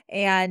school,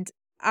 and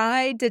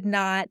I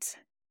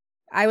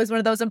was one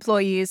of those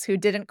employees who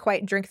didn't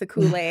quite drink the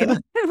Kool-Aid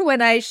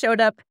when I showed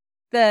up.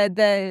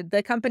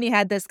 The company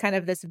had this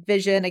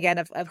vision again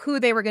of who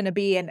they were going to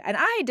be, and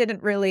I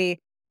didn't really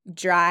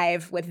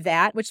drive with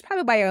that, which is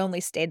probably why I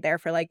only stayed there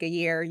for like a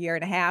year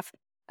and a half.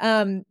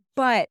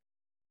 But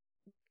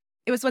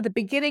it was at the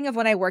beginning of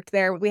when I worked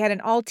there. We had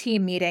an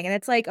all-team meeting, and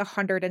it's like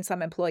 100 and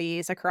some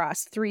employees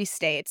across 3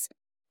 states.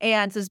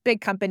 And it's this big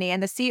company,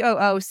 and the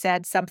COO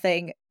said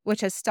something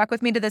which has stuck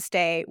with me to this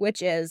day,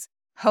 which is,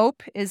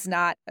 hope is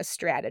not a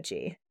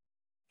strategy.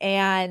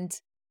 And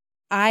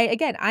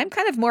I'm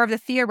kind of more of the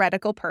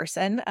theoretical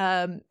person.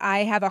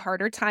 I have a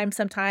harder time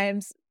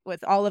sometimes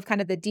with all of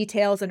kind of the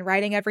details and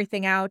writing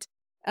everything out.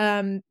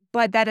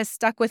 But that has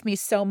stuck with me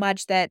so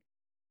much that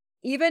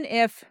even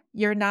if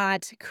you're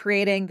not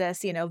creating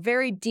this,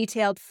 very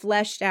detailed,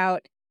 fleshed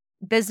out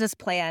business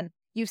plan,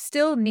 you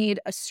still need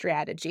a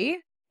strategy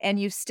and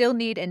you still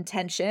need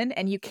intention,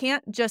 and you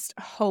can't just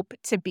hope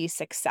to be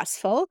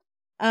successful.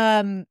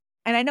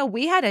 And I know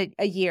we had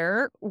a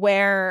year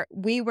where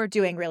we were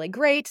doing really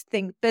great.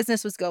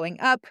 Business was going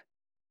up.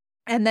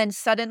 And then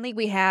suddenly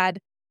we had,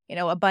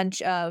 a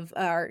bunch of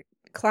our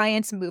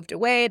clients moved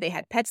away. They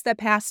had pets that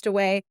passed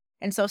away.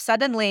 And so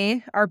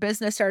suddenly our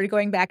business started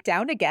going back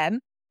down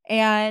again.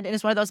 And it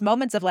was one of those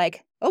moments of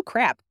like, oh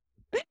crap,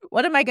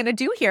 what am I going to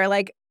do here?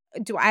 Like,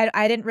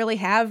 I didn't really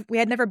we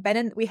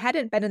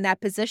hadn't been in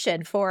that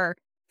position for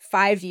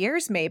 5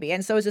 years maybe.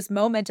 And so it was this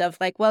moment of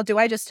like, well, do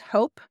I just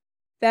hope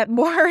that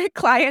more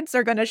clients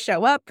are going to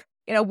show up?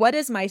 What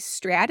is my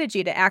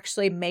strategy to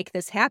actually make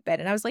this happen?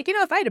 And I was like,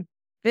 if I had a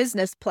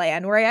business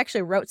plan where I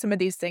actually wrote some of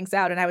these things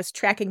out and I was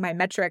tracking my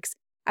metrics,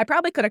 I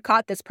probably could have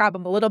caught this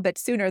problem a little bit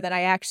sooner than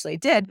I actually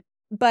did.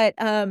 But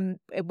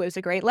it was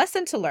a great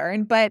lesson to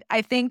learn. But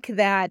I think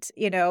that,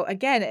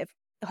 again, if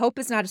hope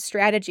is not a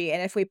strategy,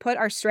 and if we put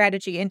our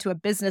strategy into a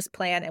business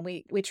plan and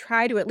we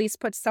try to at least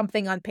put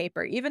something on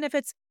paper, even if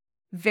it's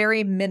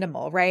very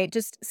minimal, right?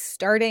 Just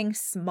starting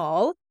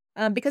small.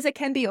 Because it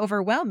can be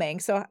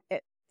overwhelming. So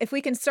if we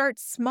can start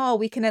small,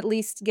 we can at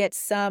least get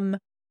some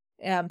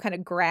kind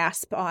of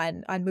grasp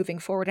on moving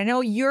forward. I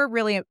know you're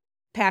really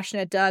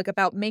passionate, Doug,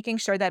 about making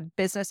sure that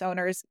business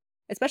owners,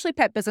 especially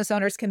pet business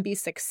owners, can be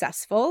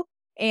successful.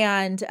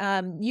 And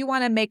you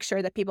want to make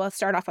sure that people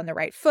start off on the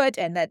right foot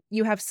and that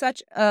you have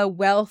such a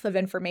wealth of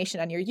information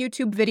on your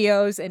YouTube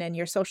videos and in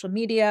your social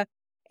media.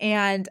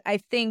 And I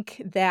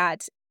think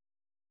that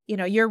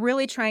you're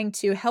really trying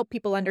to help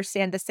people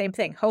understand the same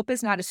thing. Hope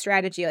is not a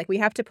strategy. Like, we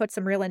have to put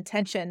some real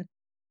intention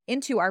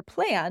into our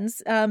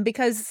plans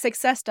because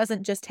success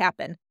doesn't just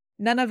happen.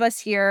 None of us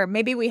here,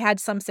 maybe we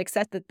had some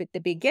success at the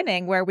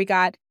beginning where we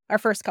got our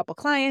first couple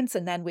clients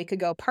and then we could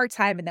go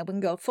part-time and then we can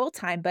go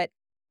full-time. But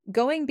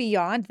going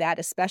beyond that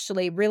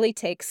especially really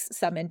takes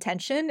some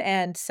intention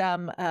and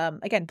some,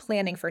 again,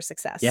 planning for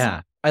success.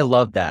 Yeah, I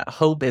love that.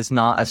 Hope is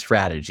not a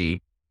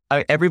strategy.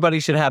 Everybody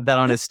should have that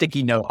on a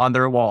sticky note on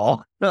their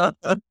wall.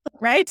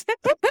 Right?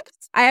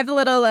 I have a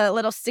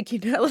little sticky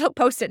note, a little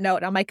Post-it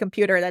note on my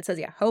computer that says,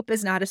 yeah, hope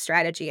is not a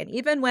strategy. And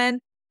even when,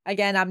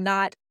 again, I'm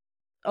not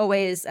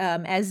always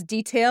as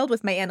detailed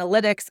with my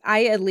analytics,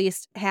 I at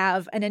least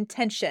have an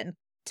intention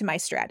to my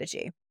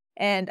strategy.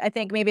 And I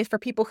think maybe for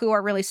people who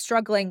are really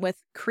struggling with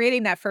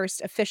creating that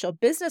first official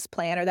business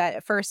plan or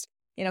that first,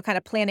 kind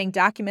of planning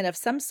document of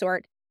some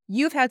sort,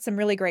 you've had some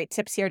really great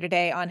tips here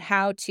today on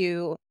how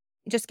to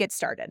just get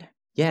started.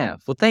 Yeah.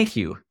 Well, thank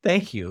you.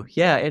 Thank you.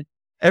 Yeah.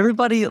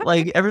 Everybody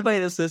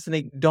that's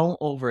listening, don't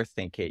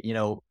overthink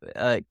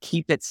it.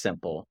 Keep it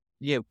simple.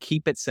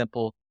 Keep it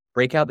simple.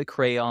 Break out the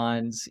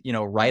crayons,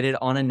 write it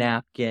on a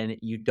napkin.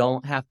 You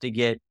don't have to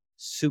get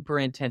super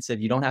intensive.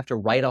 You don't have to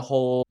write a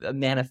whole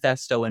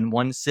manifesto in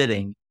one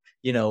sitting.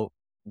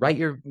 Write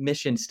your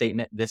mission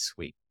statement this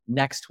week.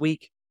 Next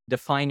week,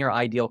 define your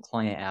ideal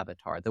client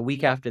avatar. The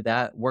week after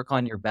that, work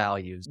on your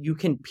values. You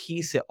can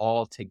piece it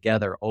all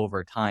together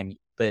over time.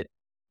 But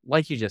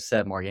like you just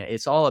said, Morgan,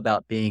 it's all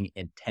about being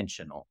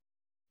intentional.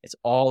 It's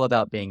all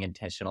about being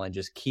intentional and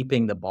just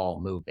keeping the ball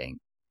moving.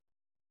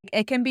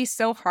 It can be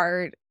so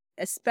hard,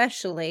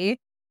 especially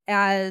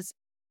as,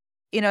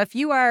 if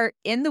you are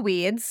in the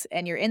weeds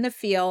and you're in the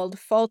field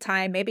full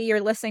time, maybe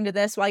you're listening to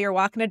this while you're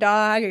walking a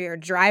dog or you're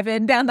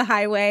driving down the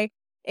highway.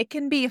 It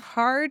can be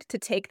hard to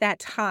take that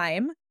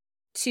time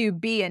to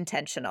be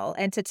intentional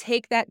and to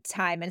take that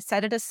time and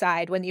set it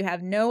aside when you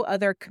have no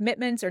other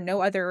commitments or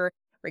no other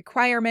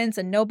requirements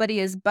and nobody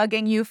is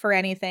bugging you for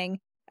anything,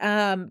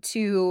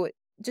 to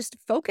just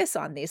focus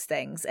on these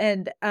things.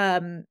 And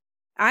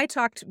I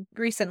talked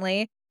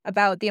recently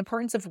about the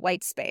importance of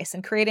white space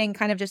and creating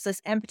kind of just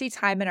this empty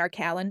time in our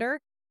calendar.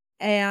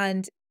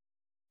 And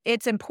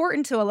it's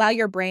important to allow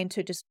your brain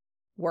to just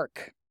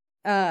work,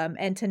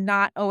 and to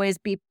not always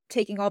be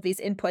taking all these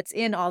inputs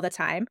in all the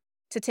time,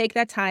 to take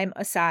that time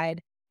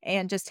aside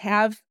and just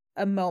have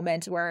a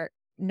moment where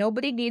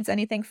nobody needs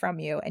anything from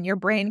you and your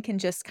brain can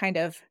just kind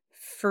of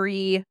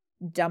free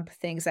dump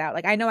things out.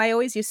 Like I know I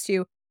always used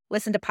to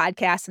listen to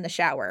podcasts in the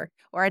shower,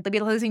 or I'd be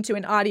listening to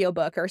an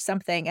audiobook or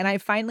something. And I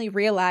finally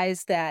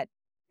realized that,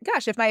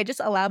 gosh, if I just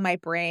allow my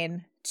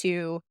brain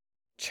to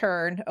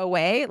churn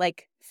away,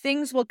 like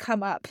things will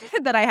come up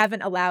that I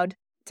haven't allowed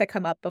to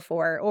come up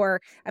before. Or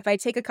if I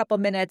take a couple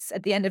minutes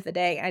at the end of the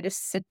day, I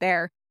just sit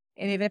there,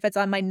 and even if it's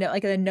on my note,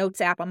 like the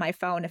notes app on my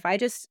phone, if I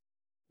just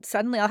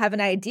suddenly I'll have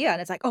an idea and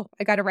it's like, oh,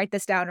 I got to write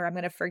this down or I'm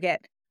going to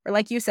forget. Or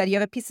like you said, you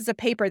have a pieces of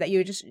paper that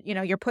you just,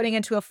 you're putting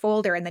into a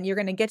folder and then you're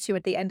going to get to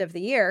at the end of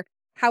the year.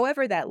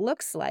 However that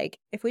looks like,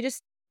 if we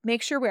just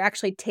make sure we're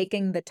actually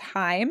taking the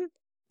time,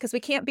 because we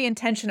can't be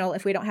intentional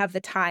if we don't have the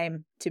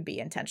time to be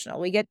intentional.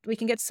 We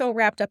can get so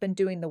wrapped up in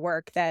doing the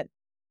work that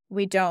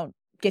we don't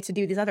get to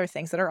do these other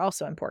things that are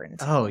also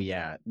important. Oh,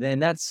 yeah. Then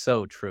that's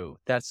so true.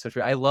 That's so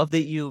true. I love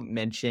that you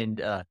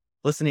mentioned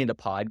listening to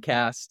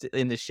podcasts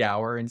in the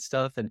shower and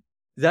stuff. And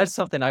that's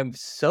something I'm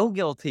so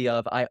guilty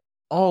of. I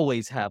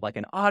always have like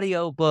an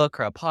audio book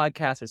or a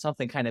podcast or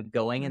something kind of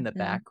going in the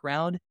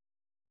background.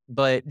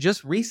 But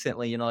just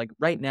recently, like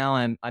right now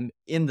I'm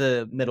in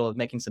the middle of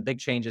making some big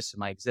changes to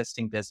my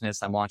existing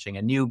business. I'm launching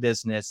a new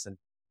business and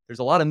there's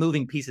a lot of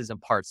moving pieces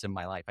and parts in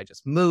my life. I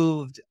just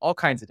moved, all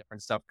kinds of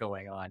different stuff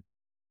going on.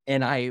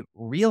 And I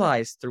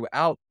realized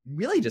throughout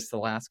really just the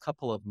last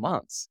couple of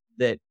months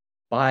that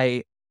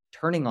by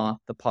turning off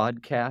the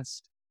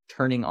podcast,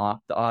 turning off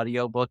the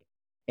audiobook,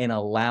 and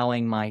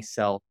allowing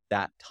myself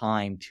that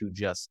time to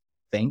just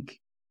think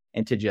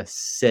and to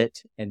just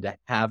sit and to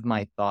have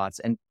my thoughts.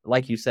 And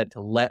like you said,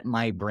 to let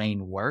my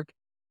brain work,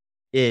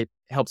 it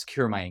helps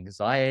cure my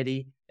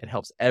anxiety. It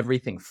helps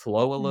everything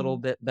flow a little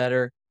bit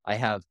better. I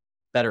have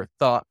better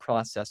thought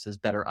processes,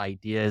 better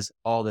ideas,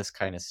 all this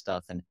kind of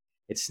stuff. And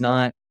it's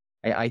not,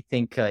 I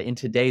think in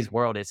today's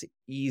world, it's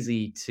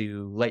easy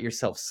to let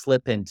yourself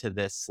slip into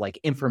this like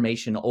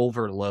information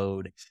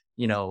overload.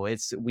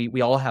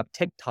 We all have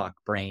TikTok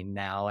brain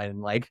now,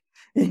 and like,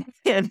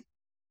 and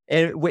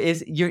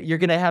you're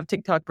gonna have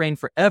TikTok brain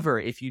forever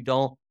if you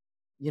don't,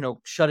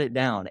 shut it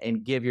down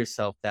and give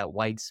yourself that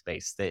white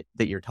space that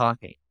you're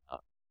talking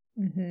about.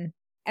 Mm-hmm.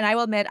 And I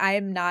will admit, I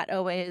am not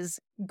always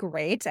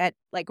great at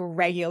like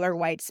regular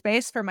white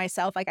space for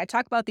myself. Like I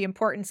talk about the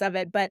importance of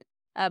it, but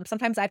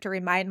sometimes I have to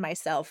remind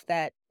myself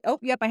that, oh,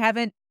 yep, I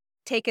haven't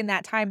taken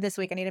that time this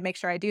week. I need to make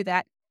sure I do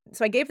that.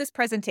 So I gave this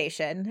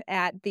presentation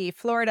at the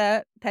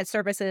Florida Pet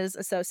Services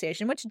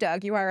Association, which,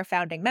 Doug, you are a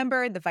founding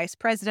member, the vice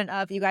president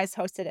of. You guys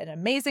hosted an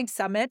amazing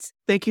summit.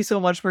 Thank you so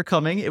much for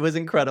coming. It was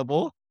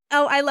incredible.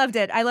 Oh, I loved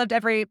it. I loved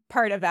every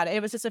part of that.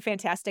 It was just a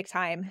fantastic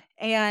time.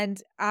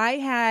 And I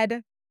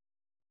had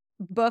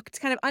booked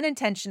kind of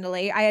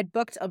unintentionally, I had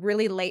booked a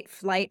really late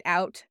flight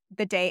out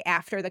the day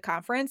after the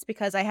conference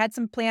because I had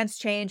some plans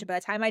change. By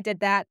the time I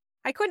did that,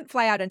 I couldn't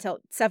fly out until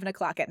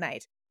 7:00 at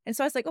night. And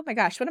so I was like, oh my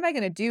gosh, what am I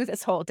going to do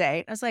this whole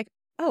day? I was like,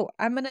 oh,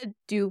 I'm going to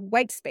do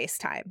white space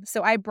time.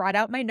 So I brought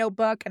out my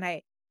notebook and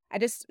I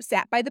just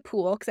sat by the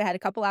pool because I had a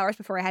couple hours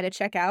before I had to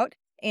check out.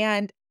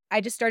 And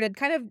I just started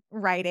kind of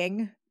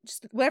writing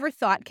just whatever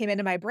thought came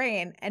into my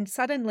brain. And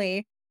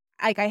suddenly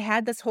like I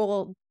had this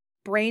whole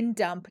brain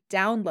dump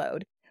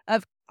download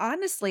of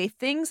honestly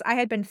things I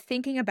had been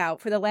thinking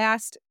about for the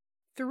last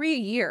 3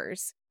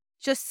 years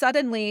just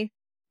suddenly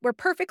were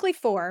perfectly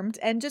formed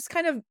and just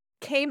kind of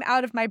came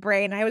out of my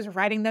brain. I was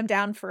writing them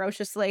down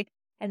ferociously.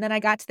 And then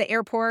I got to the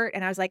airport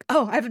and I was like,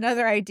 oh, I have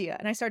another idea.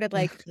 And I started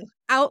like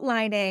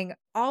outlining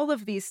all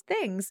of these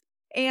things.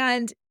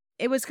 And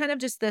it was kind of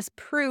just this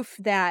proof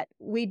that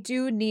we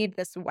do need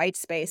this white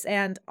space.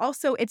 And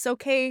also, it's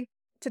okay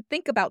to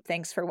think about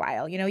things for a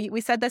while.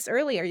 We said this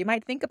earlier. You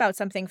might think about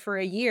something for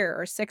a year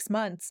or 6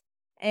 months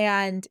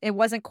and it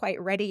wasn't quite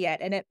ready yet.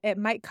 And it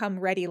might come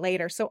ready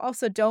later. So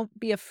also don't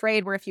be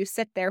afraid where if you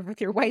sit there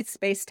with your white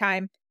space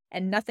time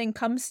and nothing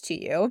comes to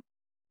you,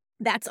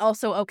 that's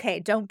also okay.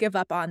 Don't give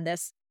up on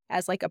this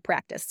as like a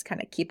practice.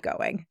 Kind of keep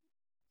going.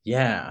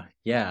 Yeah,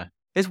 yeah.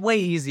 It's way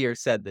easier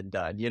said than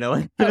done, you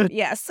know? Oh,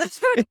 yes.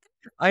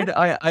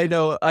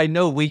 I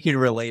know we can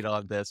relate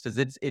on this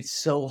because it's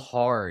so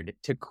hard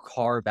to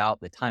carve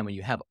out the time when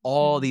you have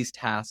all Mhm. these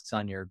tasks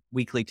on your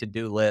weekly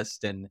to-do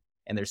list and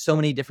there's so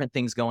many different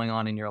things going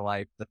on in your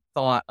life. The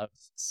thought of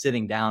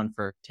sitting down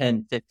for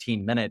 10,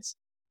 15 minutes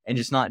and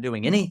just not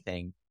doing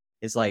anything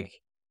is like,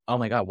 "Oh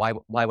my god,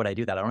 why would I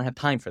do that? I don't have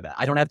time for that.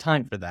 I don't have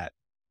time for that."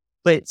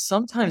 But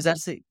sometimes that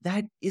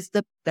is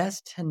the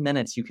best 10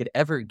 minutes you could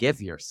ever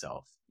give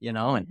yourself, you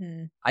know? And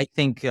Mhm. I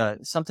think,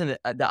 something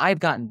that I've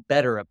gotten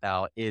better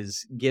about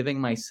is giving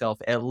myself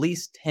at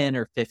least 10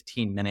 or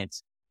 15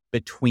 minutes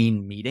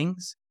between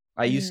meetings.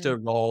 I used Mm. to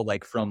roll,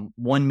 like, from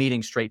one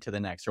meeting straight to the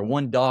next or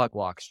one dog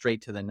walk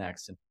straight to the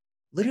next, and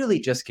literally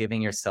just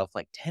giving yourself,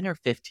 like, 10 or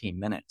 15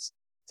 minutes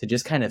to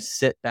just kind of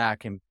sit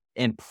back and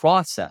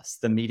process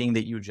the meeting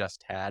that you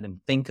just had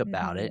and think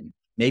about it. Mhm.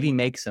 Maybe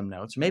make some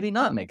notes, maybe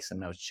not make some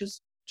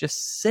notes,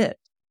 just sit.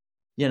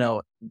 You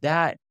know,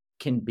 that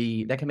can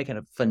make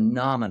a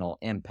phenomenal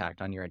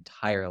impact on your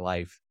entire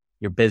life,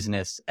 your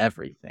business,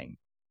 everything.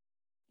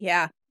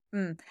 Yeah.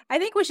 I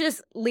think we should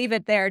just leave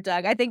it there,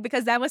 Doug. I think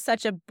because that was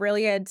such a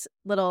brilliant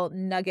little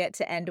nugget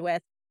to end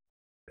with.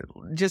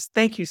 Just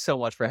thank you so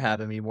much for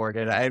having me,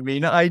 Morgan. I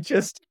mean,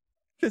 this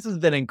has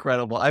been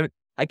incredible. I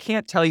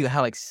can't tell you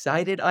how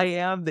excited I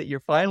am that you're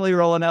finally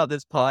rolling out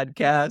this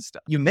podcast.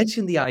 You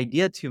mentioned the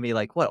idea to me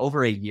like what,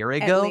 over a year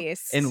At ago? And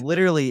least.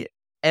 literally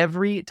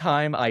every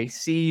time I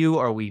see you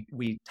or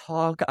we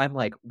talk, I'm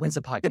like, when's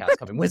the podcast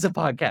coming? When's the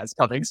podcast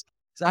coming?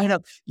 So I know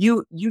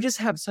you just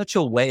have such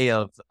a way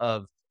of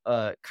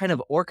kind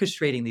of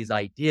orchestrating these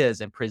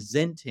ideas and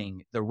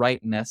presenting the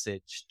right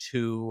message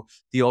to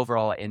the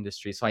overall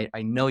industry. So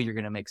I know you're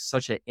going to make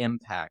such an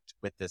impact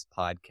with this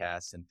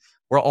podcast, and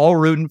we're all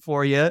rooting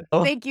for you.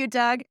 Oh, Thank you,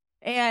 Doug.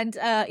 And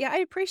yeah, I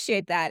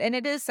appreciate that. And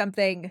it is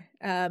something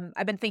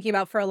I've been thinking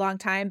about for a long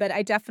time, but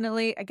I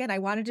definitely, again, I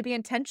wanted to be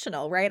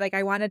intentional, right? Like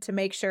I wanted to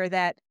make sure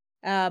that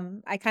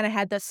I kind of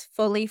had this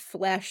fully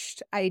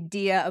fleshed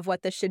idea of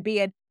what this should be.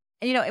 And,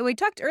 and we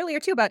talked earlier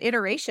too about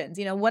iterations,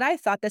 what I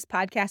thought this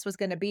podcast was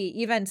going to be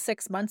even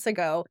 6 months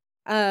ago.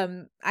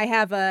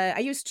 I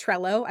use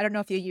Trello. I don't know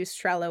if you use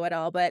Trello at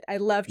all, but I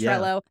love yeah,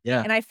 Trello.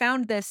 yeah. And I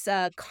found this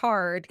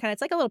card, kind of,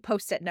 it's like a little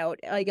post-it note,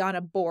 like on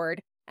a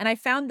board, and I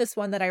found this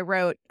one that I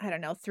wrote, I don't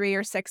know, 3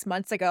 or 6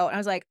 months ago, and I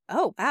was like,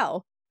 "Oh,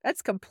 wow.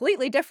 That's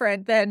completely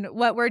different than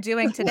what we're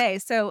doing today."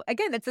 So,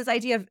 again, it's this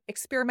idea of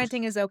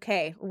experimenting is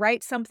okay.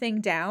 Write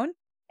something down,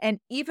 and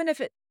even if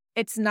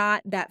it's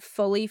not that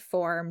fully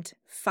formed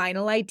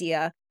final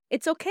idea,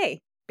 it's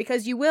okay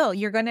because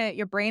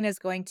your brain is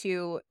going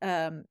to,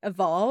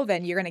 evolve,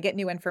 and you're gonna get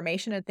new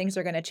information, and things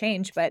are gonna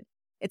change, but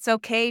it's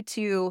okay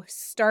to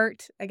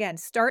start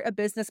a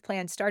business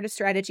plan, start a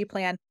strategy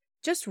plan,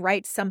 just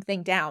write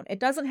something down. It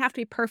doesn't have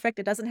to be perfect.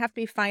 It doesn't have to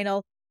be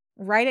final.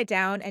 Write it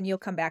down and you'll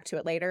come back to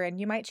it later and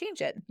you might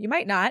change it. You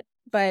might not,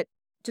 but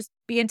just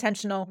be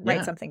intentional, write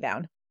Yeah, something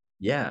down.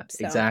 yeah,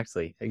 So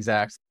exactly,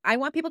 exactly. I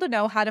want people to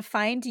know how to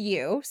find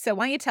you. So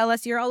why don't you tell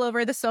us you're all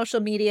over the social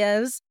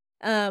medias?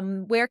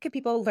 Where can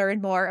people learn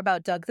more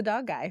about Doug the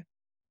Dog Guy?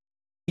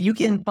 You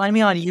can find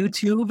me on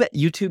YouTube,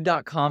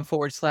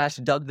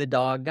 youtube.com/Doug the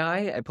Dog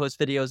Guy. I post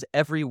videos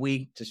every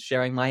week just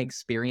sharing my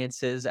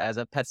experiences as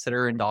a pet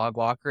sitter and dog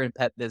walker and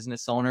pet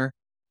business owner.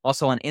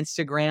 Also on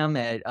Instagram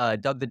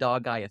at Doug the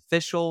Dog Guy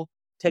Official.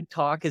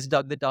 TikTok is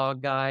Doug the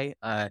Dog Guy.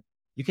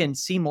 You can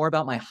see more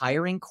about my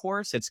hiring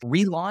course. It's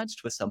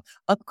relaunched with some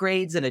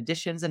upgrades and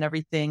additions and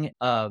everything.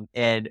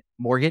 And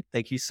Morgan,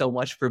 thank you so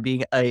much for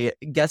being a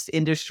guest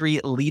industry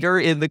leader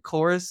in the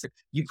course.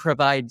 You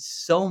provide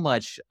so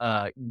much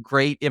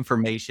great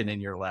information in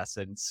your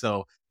lesson.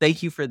 So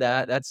thank you for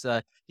that. That's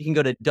you can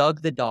go to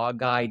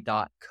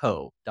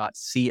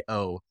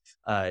dougthedogguy.co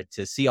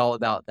to see all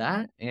about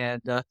that.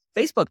 And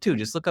Facebook too.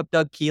 Just look up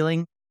Doug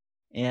Keeling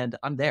and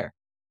I'm there.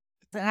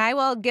 And I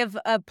will give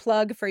a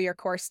plug for your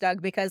course,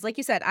 Doug, because like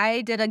you said,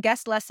 I did a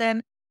guest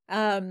lesson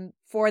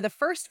for the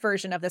first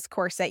version of this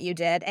course that you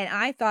did. And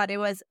I thought it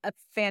was a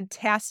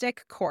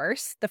fantastic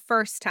course the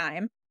first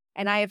time.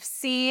 And I have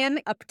seen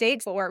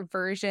updates for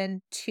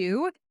version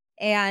 2.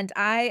 And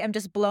I am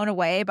just blown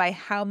away by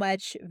how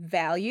much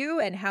value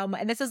and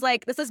and this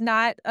is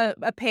not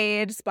a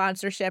paid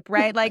sponsorship,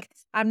 right? Like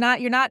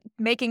you're not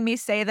making me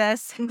say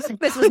this.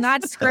 This was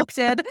not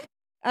scripted.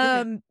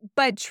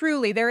 But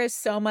truly there is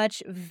so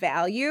much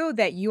value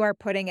that you are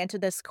putting into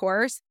this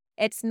course.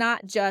 It's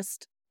not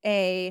just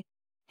a,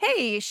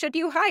 hey, should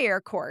you hire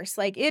course?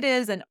 Like it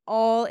is an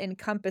all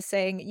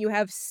encompassing, you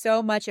have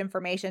so much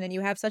information and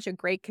you have such a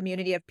great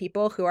community of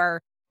people who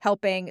are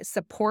helping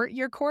support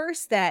your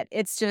course that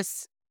it's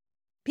just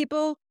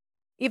people,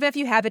 even if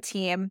you have a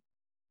team,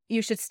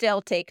 you should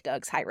still take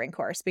Doug's hiring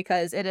course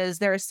because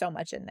there is so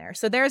much in there.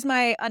 So there's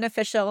my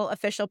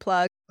official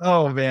plug.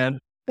 Oh man.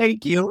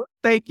 Thank you.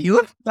 Thank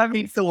you. That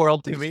means the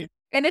world to me.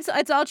 And it's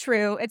all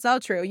true. It's all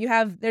true.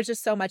 There's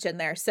just so much in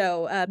there.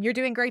 So you're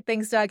doing great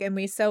things, Doug, and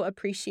we so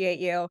appreciate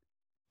you.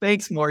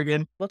 Thanks,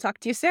 Morgan. We'll talk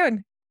to you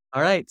soon.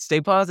 All right.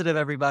 Stay positive,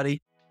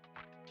 everybody.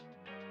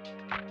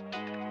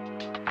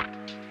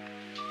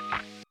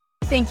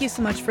 Thank you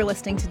so much for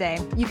listening today.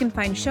 You can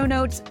find show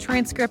notes,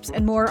 transcripts,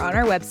 and more on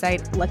our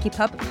website,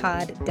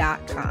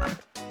 luckypuppod.com.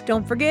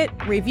 Don't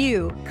forget,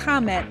 review,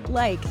 comment,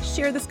 like,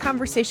 share this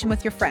conversation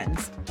with your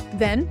friends.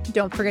 Then,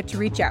 don't forget to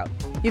reach out.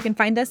 You can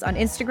find us on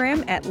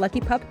Instagram at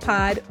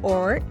LuckyPupPod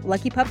or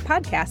Lucky Pup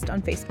Podcast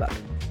on Facebook.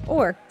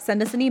 Or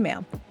send us an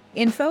email,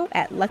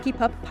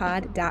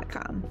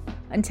 info@luckypuppod.com.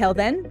 Until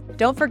then,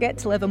 don't forget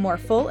to live a more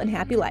full and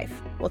happy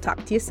life. We'll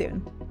talk to you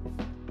soon.